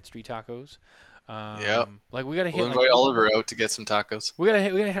 We'll go get street tacos. Yep. Like we gotta hit. We'll invite Oliver out to get some tacos. We gotta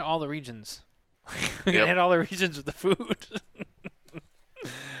hit all the regions. We gotta hit all the regions with the food.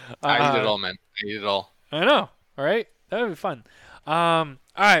 I eat it all, man. I eat it all. I know. All right, that would be fun.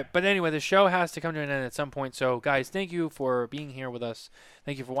 All right, but anyway, the show has to come to an end at some point. So, guys, thank you for being here with us.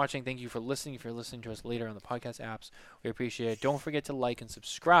 Thank you for watching. Thank you for listening. If you're listening to us later on the podcast apps, we appreciate it. Don't forget to like and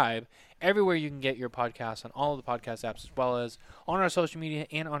subscribe everywhere you can get your podcasts, on all of the podcast apps, as well as on our social media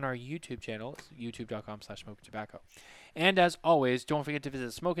and on our YouTube channel. It's youtube.com/SmokinTobacco. And as always, don't forget to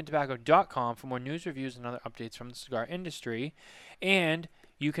visit SmokinTobacco.com for more news, reviews, and other updates from the cigar industry. And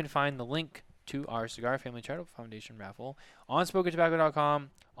you can find the link to our Cigar Family Charitable Foundation raffle on SmokinTobacco.com,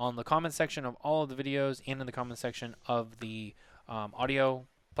 on the comment section of all of the videos, and in the comment section of the audio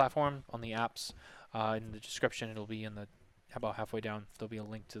platform on the apps. In the description, it'll be in the about halfway down. There'll be a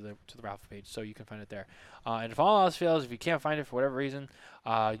link to the raffle page, so you can find it there. And if all else fails, if you can't find it for whatever reason,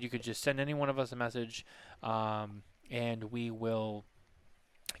 you could just send any one of us a message, and we will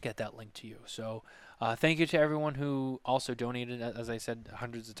get that link to you. So thank you to everyone who also donated, as I said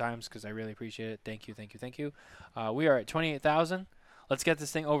hundreds of times, because I really appreciate it. Thank you, thank you, thank you. We are at 28,000. Let's get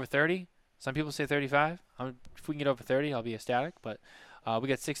this thing over 30. Some people say 35. If we can get over 30, I'll be ecstatic. But we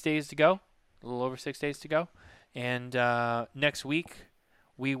got 6 days to go, a little over 6 days to go. And next week,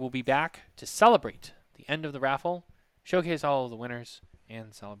 we will be back to celebrate the end of the raffle, showcase all of the winners,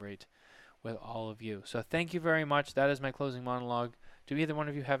 and celebrate with all of you. So thank you very much. That is my closing monologue. Do either one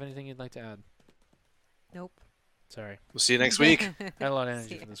of you have anything you'd like to add? Nope. Sorry. We'll see you next week. I had a lot of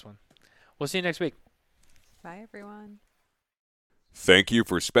energy for this one. We'll see you next week. Bye, everyone. Thank you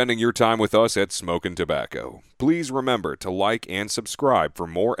for spending your time with us at Smokin' Tobacco. Please remember to like and subscribe for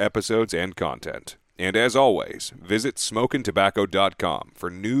more episodes and content. And as always, visit SmokinTobacco.com for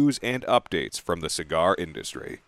news and updates from the cigar industry.